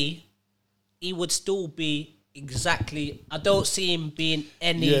was me, he would still be. Exactly. I don't see him being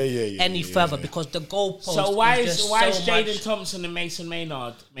any further because the goalpost. So why is Jaden Thompson and Mason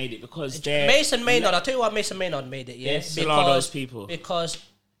Maynard made it? Because Mason Maynard. I'll tell you why Mason Maynard made it. Yeah, because a lot of those people. Because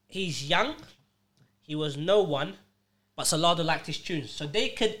he's young, he was no one, but Salado liked his tunes, so they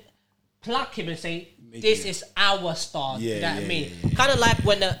could pluck him and say, "This is our star." Yeah, you know what I mean? Kind of like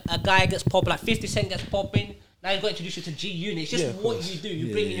when a guy gets popped, like 50 Cent gets popping. Now he's going to introduce you to G Unit. It's just what you do.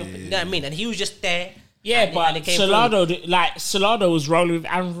 You bring in your, you know what I mean? And he was just there. Yeah, but Salado was rolling with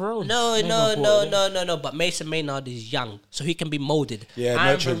Aaron Verone. No. But Mason Maynard is young, so he can be molded. Yeah,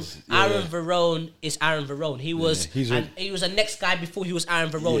 Aaron Verone is Aaron Verone. He was, he was the next guy before he was Aaron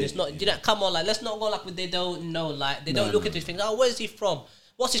Verone. Yeah, it's not. You know, come on, like let's not go like they don't know, like they don't look at these things. Oh, where's he from?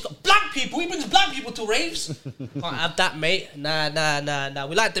 What's he got? Black people. He brings black people to raves. Can't have that, mate. Nah.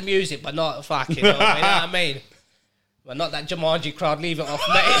 We like the music, but not fucking. You know what I mean? But not that Jumanji crowd. Leave it off,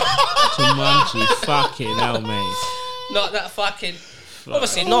 mate. Jumanji, fucking hell, mate. Not that fucking.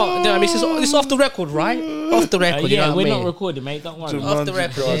 Obviously not. You know what I mean? This is off the record, right? Off the record. Yeah, you know we're what I not mean? recording, mate. Don't worry. Off the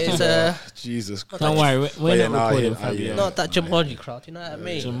record. It's Jesus Christ. Don't worry, we're not recording, Fabio. Not that Jumanji crowd. You know what I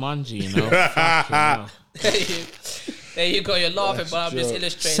mean? Jumanji, you know. Fucking hell. There you go. You're laughing, but I'm just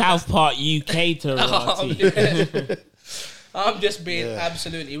illustrating. South Park UK to I'm just being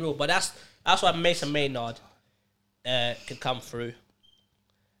absolutely real, but that's why Mason Maynard could come through.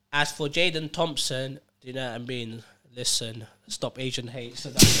 As for Jaden Thompson, do you know what I mean? Listen, stop Asian hate. So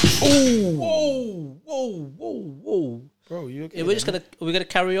whoa. Bro, you okay? Are we gonna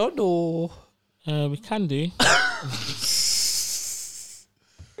carry on or we can do.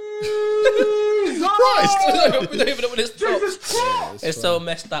 We don't even know when it stops. It's so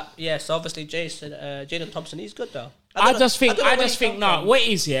messed up. Yeah, so obviously Jaden Thompson, he's good though. I just think, what what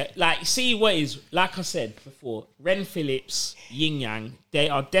is it? Like, see what is, like I said before, Ren Phillips, Yin Yang, they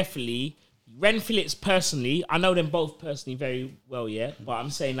are definitely, Ren Phillips personally, I know them both personally very well, yeah, but I'm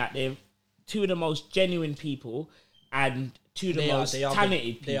saying like they're two of the most genuine people and two of the most talented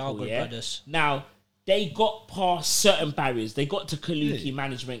people, they are good yeah? brothers. Now, they got past certain barriers. They got to Kaluki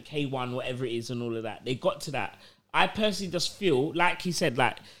management, K1, whatever it is, and all of that. They got to that. I personally just feel, like he said,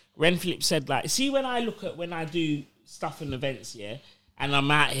 like Ren Phillips said, like, see when I do stuff and events, yeah, and I'm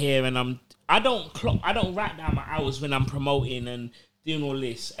out here and I don't write down my hours when I'm promoting and doing all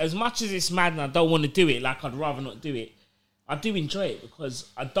this. As much as it's mad and I don't want to do it, like I'd rather not do it, I do enjoy it because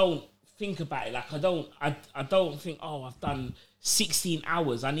I don't think about it. Like I don't think, oh, I've done 16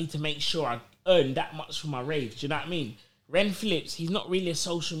 hours. I need to make sure I earn that much for my rave. Do you know what I mean? Ren Phillips, he's not really a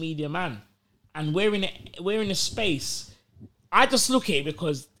social media man. And we're in a space. I just look at it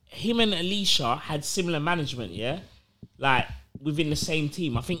because him and Alicia had similar management, yeah? Like within the same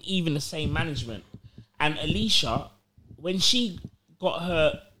team. I think even the same management. And Alicia, when she got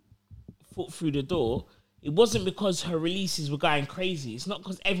her foot through the door, it wasn't because her releases were going crazy. It's not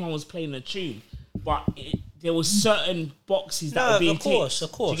because everyone was playing a tune, but there were certain boxes that were being ticked.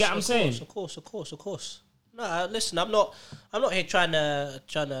 Of course. Do you get what I'm saying? Of course. No, listen, I'm not here trying to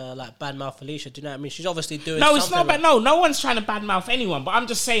like badmouth Alicia. Do you know what I mean? She's obviously doing. No, it's not something bad. No one's trying to badmouth anyone. But I'm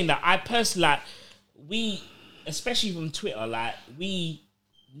just saying that I personally, like, we, especially from Twitter, like, we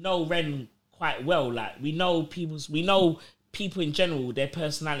know Ren quite well. Like, we know people in general, their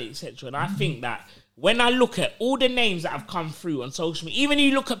personality, etc. And I think that when I look at all the names that have come through on social media, even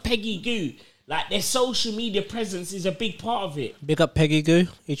you look at Peggy Goo, like their social media presence is a big part of it. Big up Peggy Goo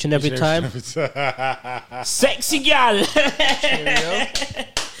each and every time. Sexy gal.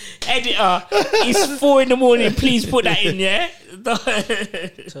 Editor, it's 4 a.m. Please put that in, yeah?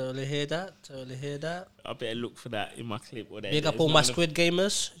 Totally hear that. I better look for that in my clip. Big up all my Squid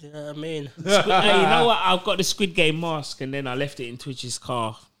Gamers. You know what I mean? Hey, you know what? I've got the Squid Game mask and then I left it in Twitch's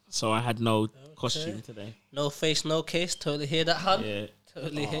car. So I had no costume today. No face, no case. Totally hear that, hun. Yeah.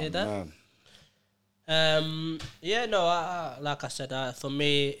 Totally hear that. Man. Like I said, for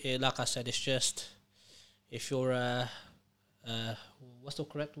me, like I said, it's just if you're what's the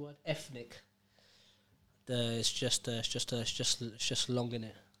correct word? Ethnic. It's just long in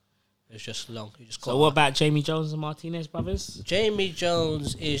it. It's just long. You just so what about Jamie Jones and Martinez brothers? Jamie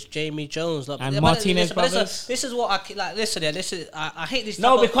Jones is Jamie Jones. Like, and Martinez brothers. This is what I like. Listen, this is I hate this.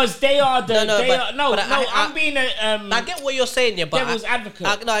 No, because they are the. I'm being a. I get what you're saying, yeah, but devil's advocate.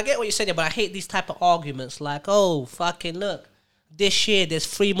 I get what you're saying, yeah, but I hate these type of arguments. Like, oh, fucking look, this year there's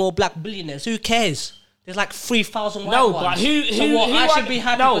 3 more black billionaires. Who cares? There's like 3,000 white ones. But who I should be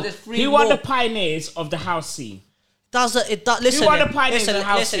happy because there's 3 who more. are the pioneers of the house scene? Listen. Who are the pioneers of the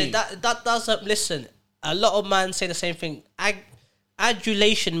house scene? That doesn't listen. A lot of men say the same thing.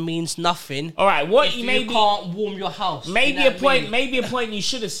 Adulation means nothing. All right, what if you maybe can't warm your house. Maybe you know a point. I mean? Maybe a point you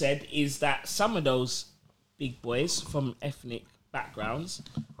should have said is that some of those big boys from ethnic backgrounds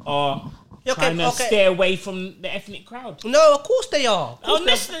are trying to stay away from the ethnic crowd. No, of course they are.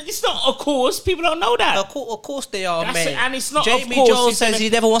 It's not of course. People don't know that. Of course they are, mate. And it's not. Jamie Jones says he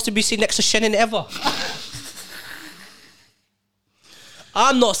never wants to be seen next to Shannon ever.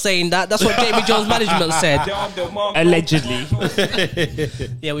 I'm not saying that. That's what Jamie Jones' management said. Allegedly.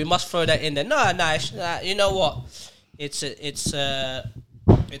 Yeah, we must throw that in there. No, you know what? It's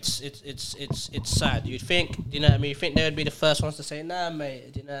sad. You'd think, you know what I mean? You think they would be the first ones to say, nah,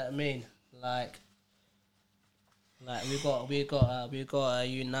 mate. Do you know what I mean? Like we got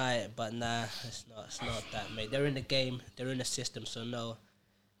unite, but nah, it's not that, mate. They're in the game. They're in the system, so no.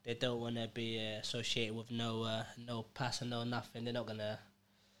 They don't want to be associated with no pass and no nothing. They're not gonna.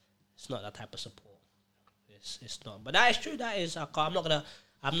 It's not that type of support. It's not. But that is true. That is. I'm not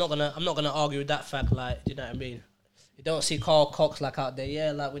gonna argue with that fact. Like, do you know what I mean? You don't see Carl Cox like out there.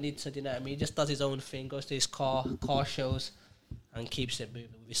 Yeah, like we need to. Do you know what I mean? He just does his own thing. Goes to his car shows, and keeps it moving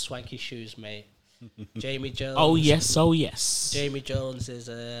with his swanky shoes, mate. Jamie Jones. Oh yes. Jamie Jones is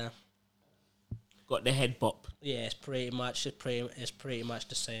got the head bop. Yeah, it's pretty much the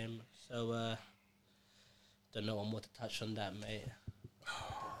same. So don't know what more to touch on that, mate.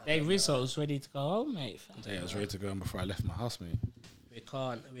 Dave Rizzo's ready to go home, mate. Yeah, I was ready to go home before I left my house, mate. We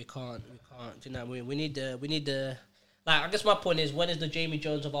can't. Do you know what I mean? We need the. Like, I guess my point is, when is the Jamie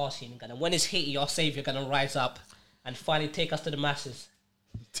Jones of our scene gonna? When is Hitty, our savior, gonna rise up and finally take us to the masses?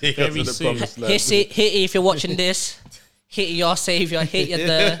 Take us to the promised land. Hitty, if you're watching this, Hitty, our savior, hit you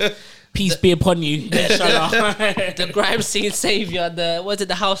the Peace be upon you. Inshallah. The grime scene savior,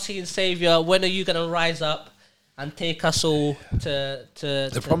 the house scene savior. When are you gonna rise up and take us all to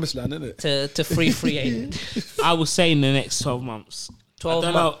The promised land, isn't it? to free aid? I will say in the next 12 months.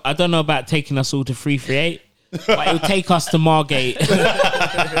 12 I don't know about taking us all to 338, but it'll take us to Margate.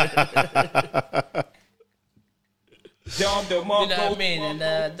 You know what I mean?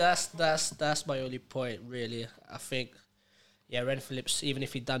 And that's my only point, really. I think, yeah, Ren Phillips, even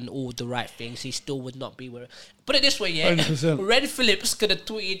if he done all the right things, he still would not be where. Put it this way, yeah, 100%. Ren Phillips could have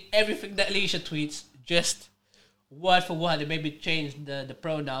tweeted everything that Alicia tweets, just word for word, and maybe change the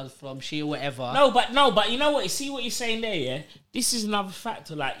pronouns from she or whatever. No, but you know what? You see what you're saying there, yeah? This is another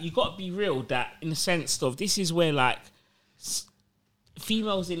factor. Like, you got to be real that, in the sense of, this is where, like,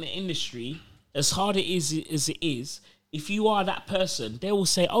 females in the industry, as hard it is as it is, if you are that person, they will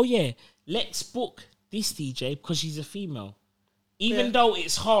say, oh, yeah, let's book this DJ because she's a female. Even though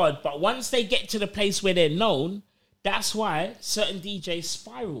it's hard, but once they get to the place where they're known, that's why certain DJs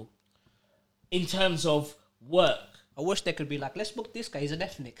spiral in terms of work. I wish they could be like, let's book this guy, he's an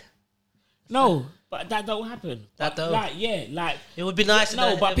ethnic. No, but that don't happen. That don't. Like, yeah, like It would be nice.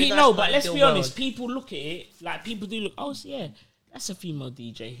 no, but it'd be nice no, in but an let's ideal be honest. world. People look at it like people do look. Oh, yeah, that's a female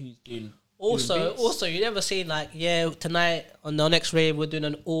DJ who's doing. Also, you never seen like, yeah, tonight on our next rave we're doing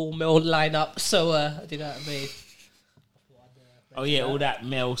an all male lineup. So, do you know what I mean? Oh yeah, all that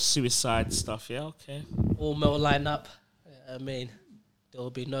male suicide stuff. Yeah, okay. All male lineup. I mean, there will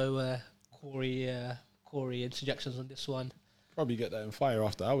be no Corey interjections on this one. Probably get that in fire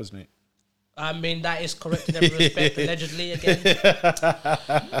after hours, mate. I mean, that is correct in every respect. Allegedly, again.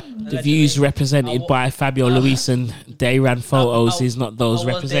 The views represented by Fabio Luis and they ran photos is not those I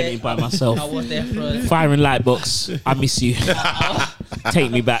was represented there- by myself. I was there for. Fire and Lightbox, I miss you.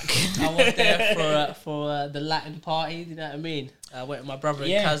 Take me back. I was there for the Latin party. You know what I mean? I went with my brother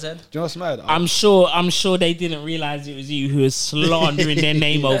Yeah. and cousin. Do you know what's mad? I'm sure they didn't realize it was you who was slandering their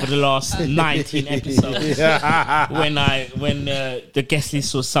name over the last 19 episodes when the guest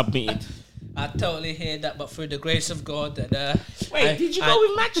list was submitted. I totally hear that, but through the grace of God, and Wait, did you go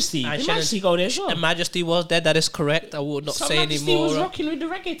with Majesty? I Did shouldn't- Majesty go there as well? and Majesty was there. That is correct. I will not So say Majesty anymore. was rocking with the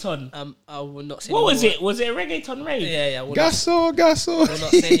reggaeton. I will not say. What was anymore. it? Was it a reggaeton rave? Yeah. I will not, Gasso. will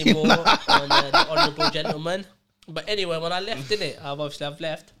not say anymore on the honourable gentleman. But anyway, when I left, I've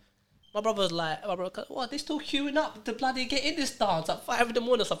left. My brother was like, what? They still queuing up to bloody get in this dance at 5 in the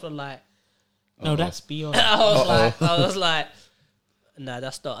morning or something like. No, that's beyond. I was like, nah,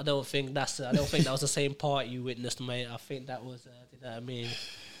 that's not. I don't think that was the same part you witnessed, mate. I think that was, you know what I mean,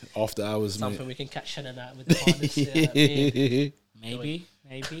 After hours, something mate. we can catch Shannon out with the partners. You know what I mean?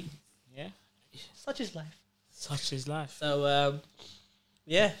 Maybe. Yeah. Such is life. Such is life. So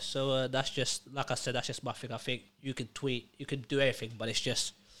yeah. So that's just like I said. That's just my thing. I think you can tweet, you can do everything, but it's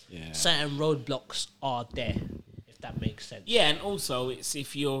just certain roadblocks are there. If that makes sense. Yeah, and also it's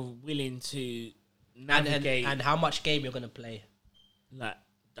if you're willing to navigate And how much game you're gonna play. like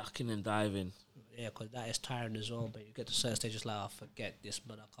ducking and diving. Yeah, because that is tiring as well. But you get to certain stages like, I forget this,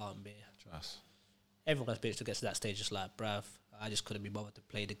 but I can't be. Trust. Everyone gets to get to that stage, just like, bruv, I just couldn't be bothered to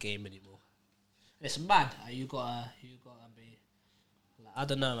play the game anymore. And it's mad. You gotta be. Like, I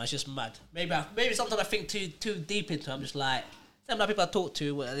don't know. It's just mad. Maybe sometimes I think too deep into it. I'm just like, some people I talk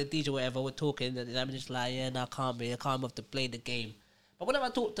to, the DJ, whatever, we're talking, and I'm just like, yeah, no, I can't have to play the game. But whenever I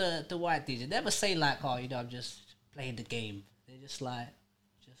talk to white DJs, they never say like, oh, I'm just playing the game. They're just like,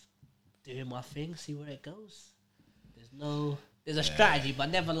 just doing my thing, see where it goes. There's a strategy, but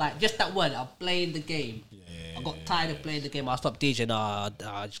never like just that word. I'm playing the game. I got tired of playing the game. I stopped DJing.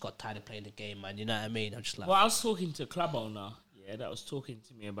 I just got tired of playing the game, man. You know what I mean? I'm just like, Well, I was talking to a club owner, that was talking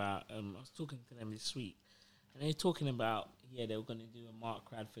to me about. I was talking to them this week, and they were talking about they were going to do a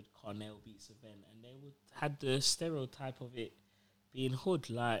Mark Radford Cornell Beats event, and they had the stereotype of it being hood.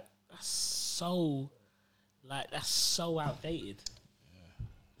 Like that's so outdated.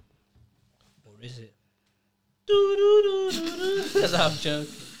 or is it? Because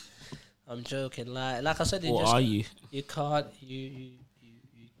I'm joking. Like I said, Or are you? You can't. You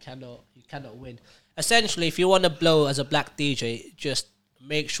cannot win. Essentially, if you want to blow as a black DJ, just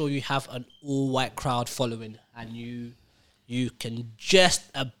make sure you have an all-white crowd following, and you can just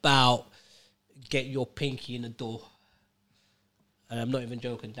about get your pinky in the door. And I'm not even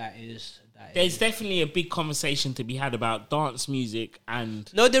joking. There's definitely a big conversation to be had about dance music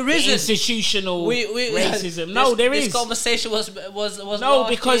and No, there the isn't. institutional racism. This conversation was No,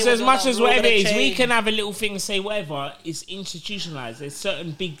 because year, as was much like, as we're all whatever it gonna is, we change. can have a little thing and say whatever. It's institutionalized. There's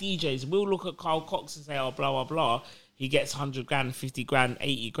certain big DJs. We'll look at Carl Cox and say, oh, blah, blah, blah. He gets 100 grand, 50 grand,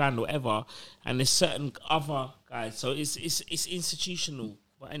 80 grand, whatever. And there's certain other guys. So it's institutional.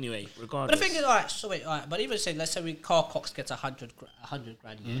 But anyway, But regardless. the thing is, alright. But even say, let's say Carl Cox gets 100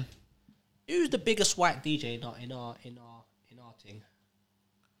 grand. Yeah. Who's the biggest white DJ in our thing?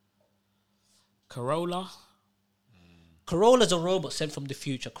 Corolla. Corolla's a robot sent from the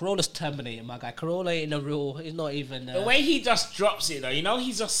future. Corolla's Terminator, my guy. Corolla ain't a real. He's not even. The way he just drops it, though, you know,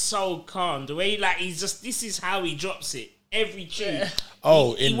 he's just so calm. The way, he's just, this is how he drops it. Every tune.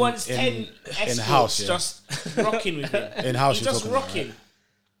 Oh, he wants 10 escorts house, yeah. just rocking with him. In house, He's you're just talking about, rocking.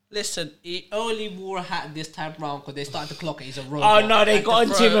 Listen, he only wore a hat this time round because they started to clock it. He's a robot. Oh, no, they And got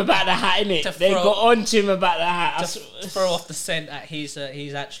to onto him throw- about the hat, innit? to They throw- got onto him about the hat. to throw off the scent that he's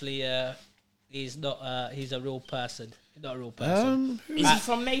actually he's not he's a real person. He's not a real person. Is he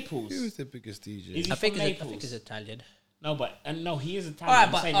from Naples? Who's the biggest DJ? Is he I think from he's Naples? Italian. No, but no, he is Italian. Alright,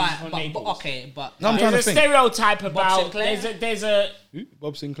 I'm but saying he's from but Naples. okay, but No, I'm trying There's to a think. stereotype about. Sinclair? There's a. Who?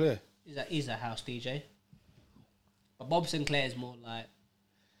 Bob Sinclair. he's a house DJ. But Bob Sinclair is more like,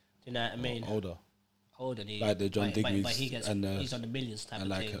 you know what I mean? Older. Older than he, Like the John but Digweeds he gets and, he's on the millions type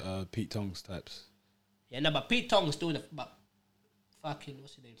And of like thing. Pete Tongs types. Yeah, no, but Pete Tong's doing it. But fucking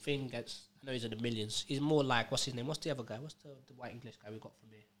what's his name? Thing gets. I know he's in the millions. He's more like what's his name? What's the other guy? What's the white English guy we got from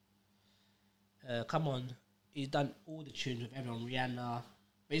here? Come on, he's done all the tunes with everyone. Rihanna.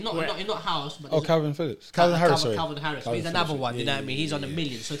 But he's not house. But Oh, there's- Calvin Phillips. Calvin Harris, sorry. Calvin Harris. Calvin He's another Phillips, one. yeah, You know what I yeah, mean? He's on the yeah.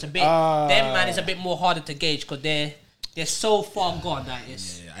 millions. So it's a bit. Them man is a bit more harder to gauge because they're so far gone that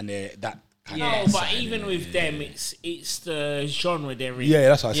it's. Yeah, and that kind No, of but even with them, it's the genre they're in. Yeah,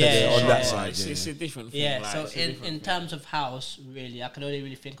 that's what I said. Yeah, on that yeah. side, It's a different thing. Yeah, like, so it's a different in thing. terms of house, really, I can only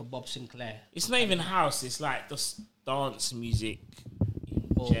really think of Bob Sinclair. It's not even house. It's like just dance music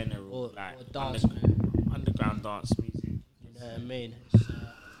in Or- general, or like dance, underground dance music. You know what I mean?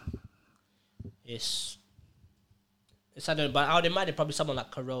 It's I don't know, but I would imagine probably someone like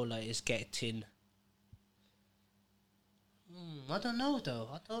Corolla is getting. I don't know though.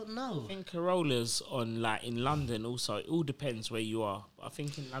 I don't know. I think Corolla's on like in London also. It all depends where you are. But I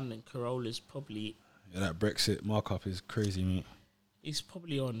think in London, Corolla's probably Yeah, that Brexit markup is crazy, mate. it's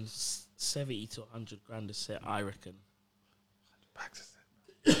probably on 70 to 100 grand a set, I reckon.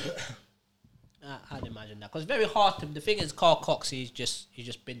 I'd imagine that because it's very hard to. The thing is, Carl Cox, he's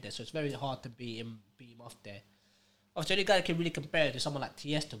just been there, so it's very hard to beat him off there. Obviously, the only guy that can really compare it to someone like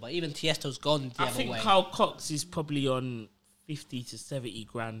Tiesto, but even Tiesto's gone the I other think way. Carl Cox is probably on 50 to 70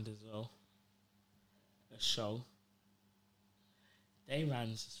 grand as well. A show.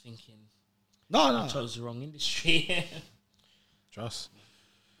 Dayran's just thinking, No, I chose the wrong industry. Trust.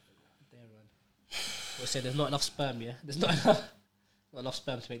 We say there's not enough sperm, yeah. There's not enough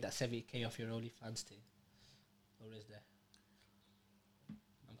sperm to make that 70k off your OnlyFans thing, or is there?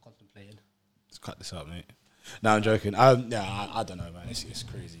 I'm contemplating. Let's cut this up, mate. No, I'm joking. I don't know, man. It's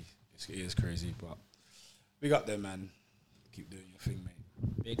crazy. It is crazy, but big up there, man. Keep doing your thing,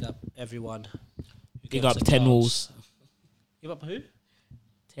 mate. Big up everyone. who Big gave us up a 10 chance. Walls. Give up who?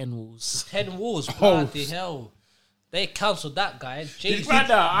 10 Walls. 10 Walls. Bloody hell! They cancelled that guy. Jesus.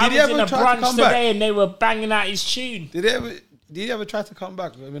 Brother, I did he was in ever a try to brunch come back? today and they were banging out his tune. Did he ever try to come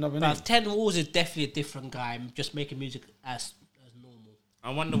back with another name? Bruv, 10 Walls is definitely a different guy. Just making music as normal.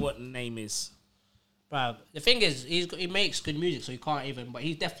 I wonder what the name is. Bruv, the thing is, he makes good music, so he can't even. But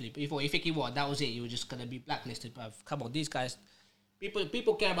he's definitely. Before you think he was, that was it. You were just gonna be blacklisted, bruv. Come on, these guys.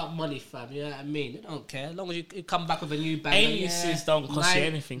 People care about money, fam. You know what I mean? They don't care as long as you come back with a new band. Aliases don't cost you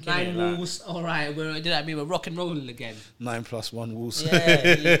anything, Nine innit? Like- Walls, all right. We're you know what I mean? We're rock and rolling again. 9+1 Wolves.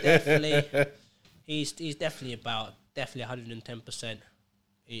 Yeah, he's definitely 110%.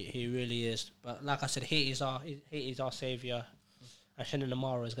 He really is. But like I said, he is our savior. And Shannon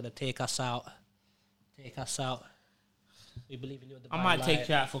Amaro is gonna take us out. We believe in your divine I might light. take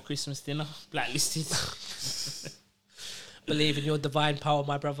you out for Christmas dinner. Blacklisted. Believe in your divine power,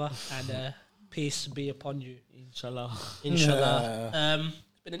 my brother, and peace be upon you. Inshallah. Inshallah.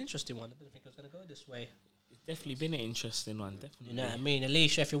 It's been an interesting one. I didn't think it was gonna go this way. It's definitely been an interesting one. Definitely. You know what I mean?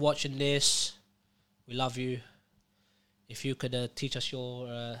 Alicia, if you're watching this, we love you. If you could teach us your,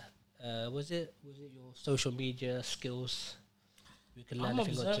 was it your social media skills? We could learn I'm a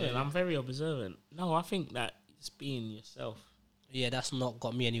thing or observant. two. I'm very observant. No, I think that it's being yourself. Yeah, that's not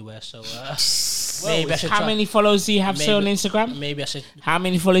got me anywhere. So Well, maybe I should how try. many followers do you have, sir, on Instagram? Maybe I should. How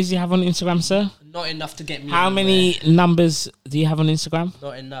many followers do you have on Instagram, sir? Not enough to get me. How anywhere. many numbers do you have on Instagram?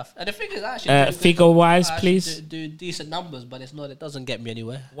 Not enough. And the thing is, actually, Figure-wise, please. do decent numbers, but it's not. It doesn't get me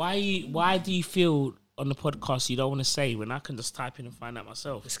anywhere. Why do you feel on the podcast you don't want to say when I can just type in and find out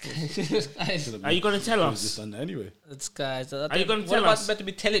myself? Are you going to tell Just us? done that anyway. This guys. Are you gonna what tell am I us? meant to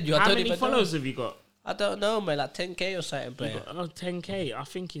be telling you? I How don't many even followers know. have you got? I don't know, man. Like 10k or something, You bro. got 10k. I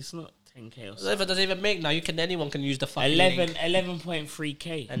think it's not 10K or If something. it doesn't even make now, anyone can use the fucking link.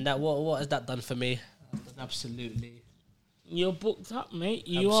 11.3K. And that what has that done for me? Absolutely. You're booked up, mate.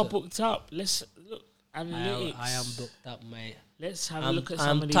 You are booked up. Let's look. Analytics. I am booked up, mate. Let's have a look at some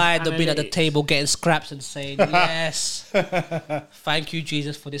I'm of these tired of being at the analytics. table getting scraps and saying, yes, thank you,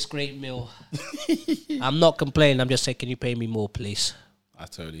 Jesus, for this great meal. I'm not complaining. I'm just saying, can you pay me more, please? I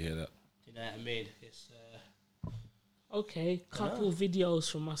totally hear that. You know what I mean? It's, Okay, couple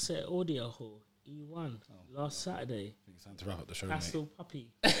videos from us at Audio Hall. E1 last Saturday. I think it's time to wrap up the show, mate. Pastel Puppy.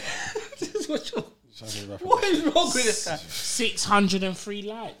 what is wrong with this guy? 603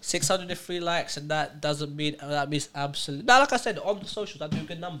 likes. 603 likes, and that doesn't mean that means absolutely. Now, like I said, on the socials, I do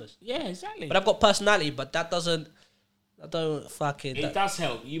good numbers, Yeah, exactly. but I've got personality. But that doesn't. I don't fucking. It does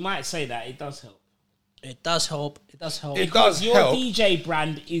help. You might say that it does help. It does help. It does help. It does Your help. DJ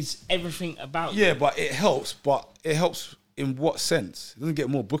brand is everything about you. Yeah, but it helps. But it helps in what sense? It doesn't get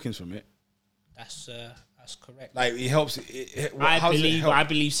more bookings from it. That's correct. Like it helps. I how does it help?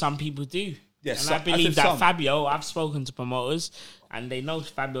 believe some people do. Yes, and I I believe think that some. Fabio. I've spoken to promoters, and they know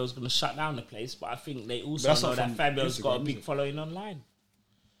Fabio's going to shut down the place. But I think they also that's know not that from Fabio's got a Instagram, big is it? following online.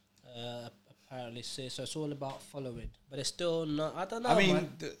 Apparently, so it's all about following, but it's still not. I don't know. I mean,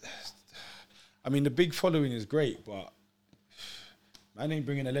 man. the big following is great, but man ain't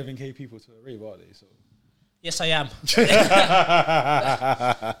bringing 11K people to a rave, are they? So Yes, I am.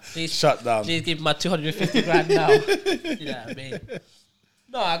 Please, shut down. please give me my 250 grand now. You know what I mean?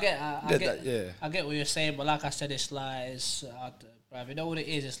 No, I get I get what you're saying, but like I said, it's like, bruv, you know what it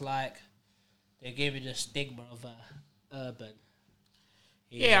is? It's like they're giving the stigma of urban.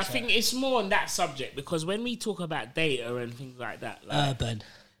 Yeah, I think it's more on that subject because when we talk about data and things like that, like, Urban.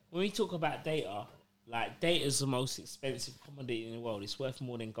 when we talk about data, like data is the most expensive commodity in the world. It's worth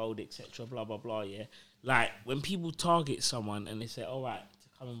more than gold, etc. Blah blah blah. Yeah, like when people target someone and they say, "All right, to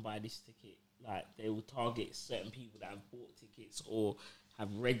come and buy this ticket," like they will target certain people that have bought tickets or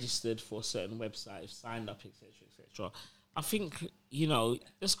have registered for a certain website, have signed up, etc. etc. I think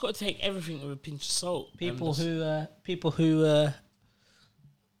just got to take everything with a pinch of salt. People who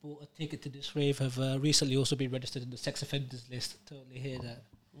bought a ticket to this rave have recently also been registered in the sex offenders list. Totally hear that.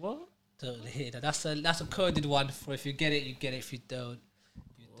 What? Totally hear that. That's a coded one for if you get it, you get it. If you don't,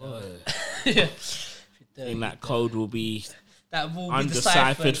 you don't. If you don't, I think you that code will be that will be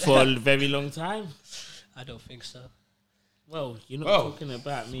undeciphered for a very long time. I don't think so. Well, you're not Well, talking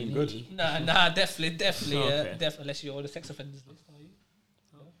about me. good. Nikki. Nah, definitely, Okay. definitely. Unless you're on the sex offenders list, are you?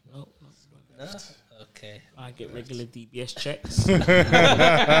 No. No. Okay. I get regular DBS checks. You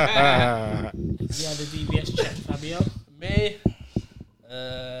had a DBS check, Fabio? Me.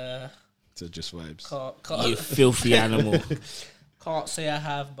 So just vibes. You Can't, filthy animal. can't say I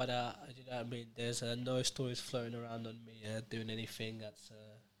have, but you know what I mean. There's no stories floating around on me doing anything that's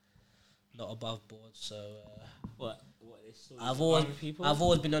not above board. So What? I've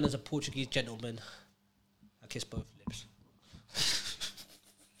always been known as a Portuguese gentleman. I kiss both lips.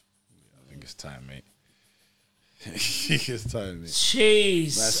 I think it's time, mate. It's time, mate.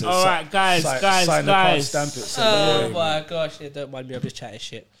 Jeez. That's it. All right, guys. Sign the card, stamp it. Send it Oh away, my mate. gosh! Yeah, don't mind me. I'm just chatting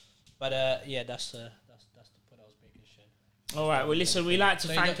shit. But yeah, that's the point I was making. Shit. All right. Well, listen. We like to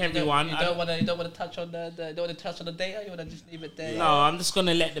So thank everyone. You don't want to touch on the don't want to touch on the data. You want to just leave it there. No, I'm just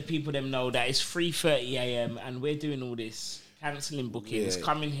gonna let the people them know that it's 3:30 a.m. and we're doing all this, cancelling bookings, Yeah.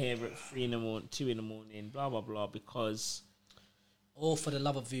 coming here at 3 in the morning, 2 in the morning, blah blah blah, because All for the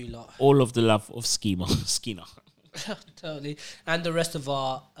love of you lot. all of the love of Skeena. Totally. And the rest of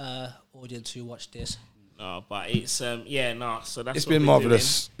our audience who watch this. No, but it's So that's It's what been we're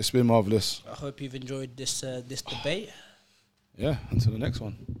marvelous. It's been marvelous. I hope you've enjoyed this debate. Yeah. Until the next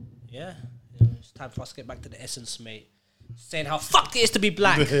one. Yeah. It's time for us to get back to the essence, mate. Saying how fucked it is to be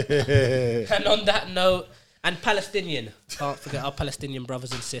black. And on that note, and Palestinian. Can't forget our Palestinian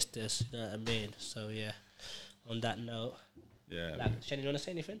brothers and sisters. You know what I mean? So yeah. On that note. Yeah. Like, Shannon, you want to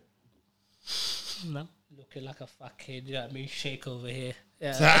say anything? doing. No. Looking like a fucking, you know what I mean, shake over here.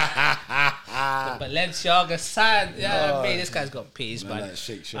 Yeah. The Balenciaga sign. Yeah, I mean, this guy's got peas, man. like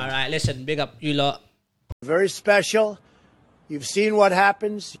shake. All right, listen, big up you lot. Very special. You've seen what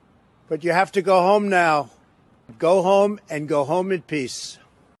happens, but you have to go home now. Go home and go home in peace.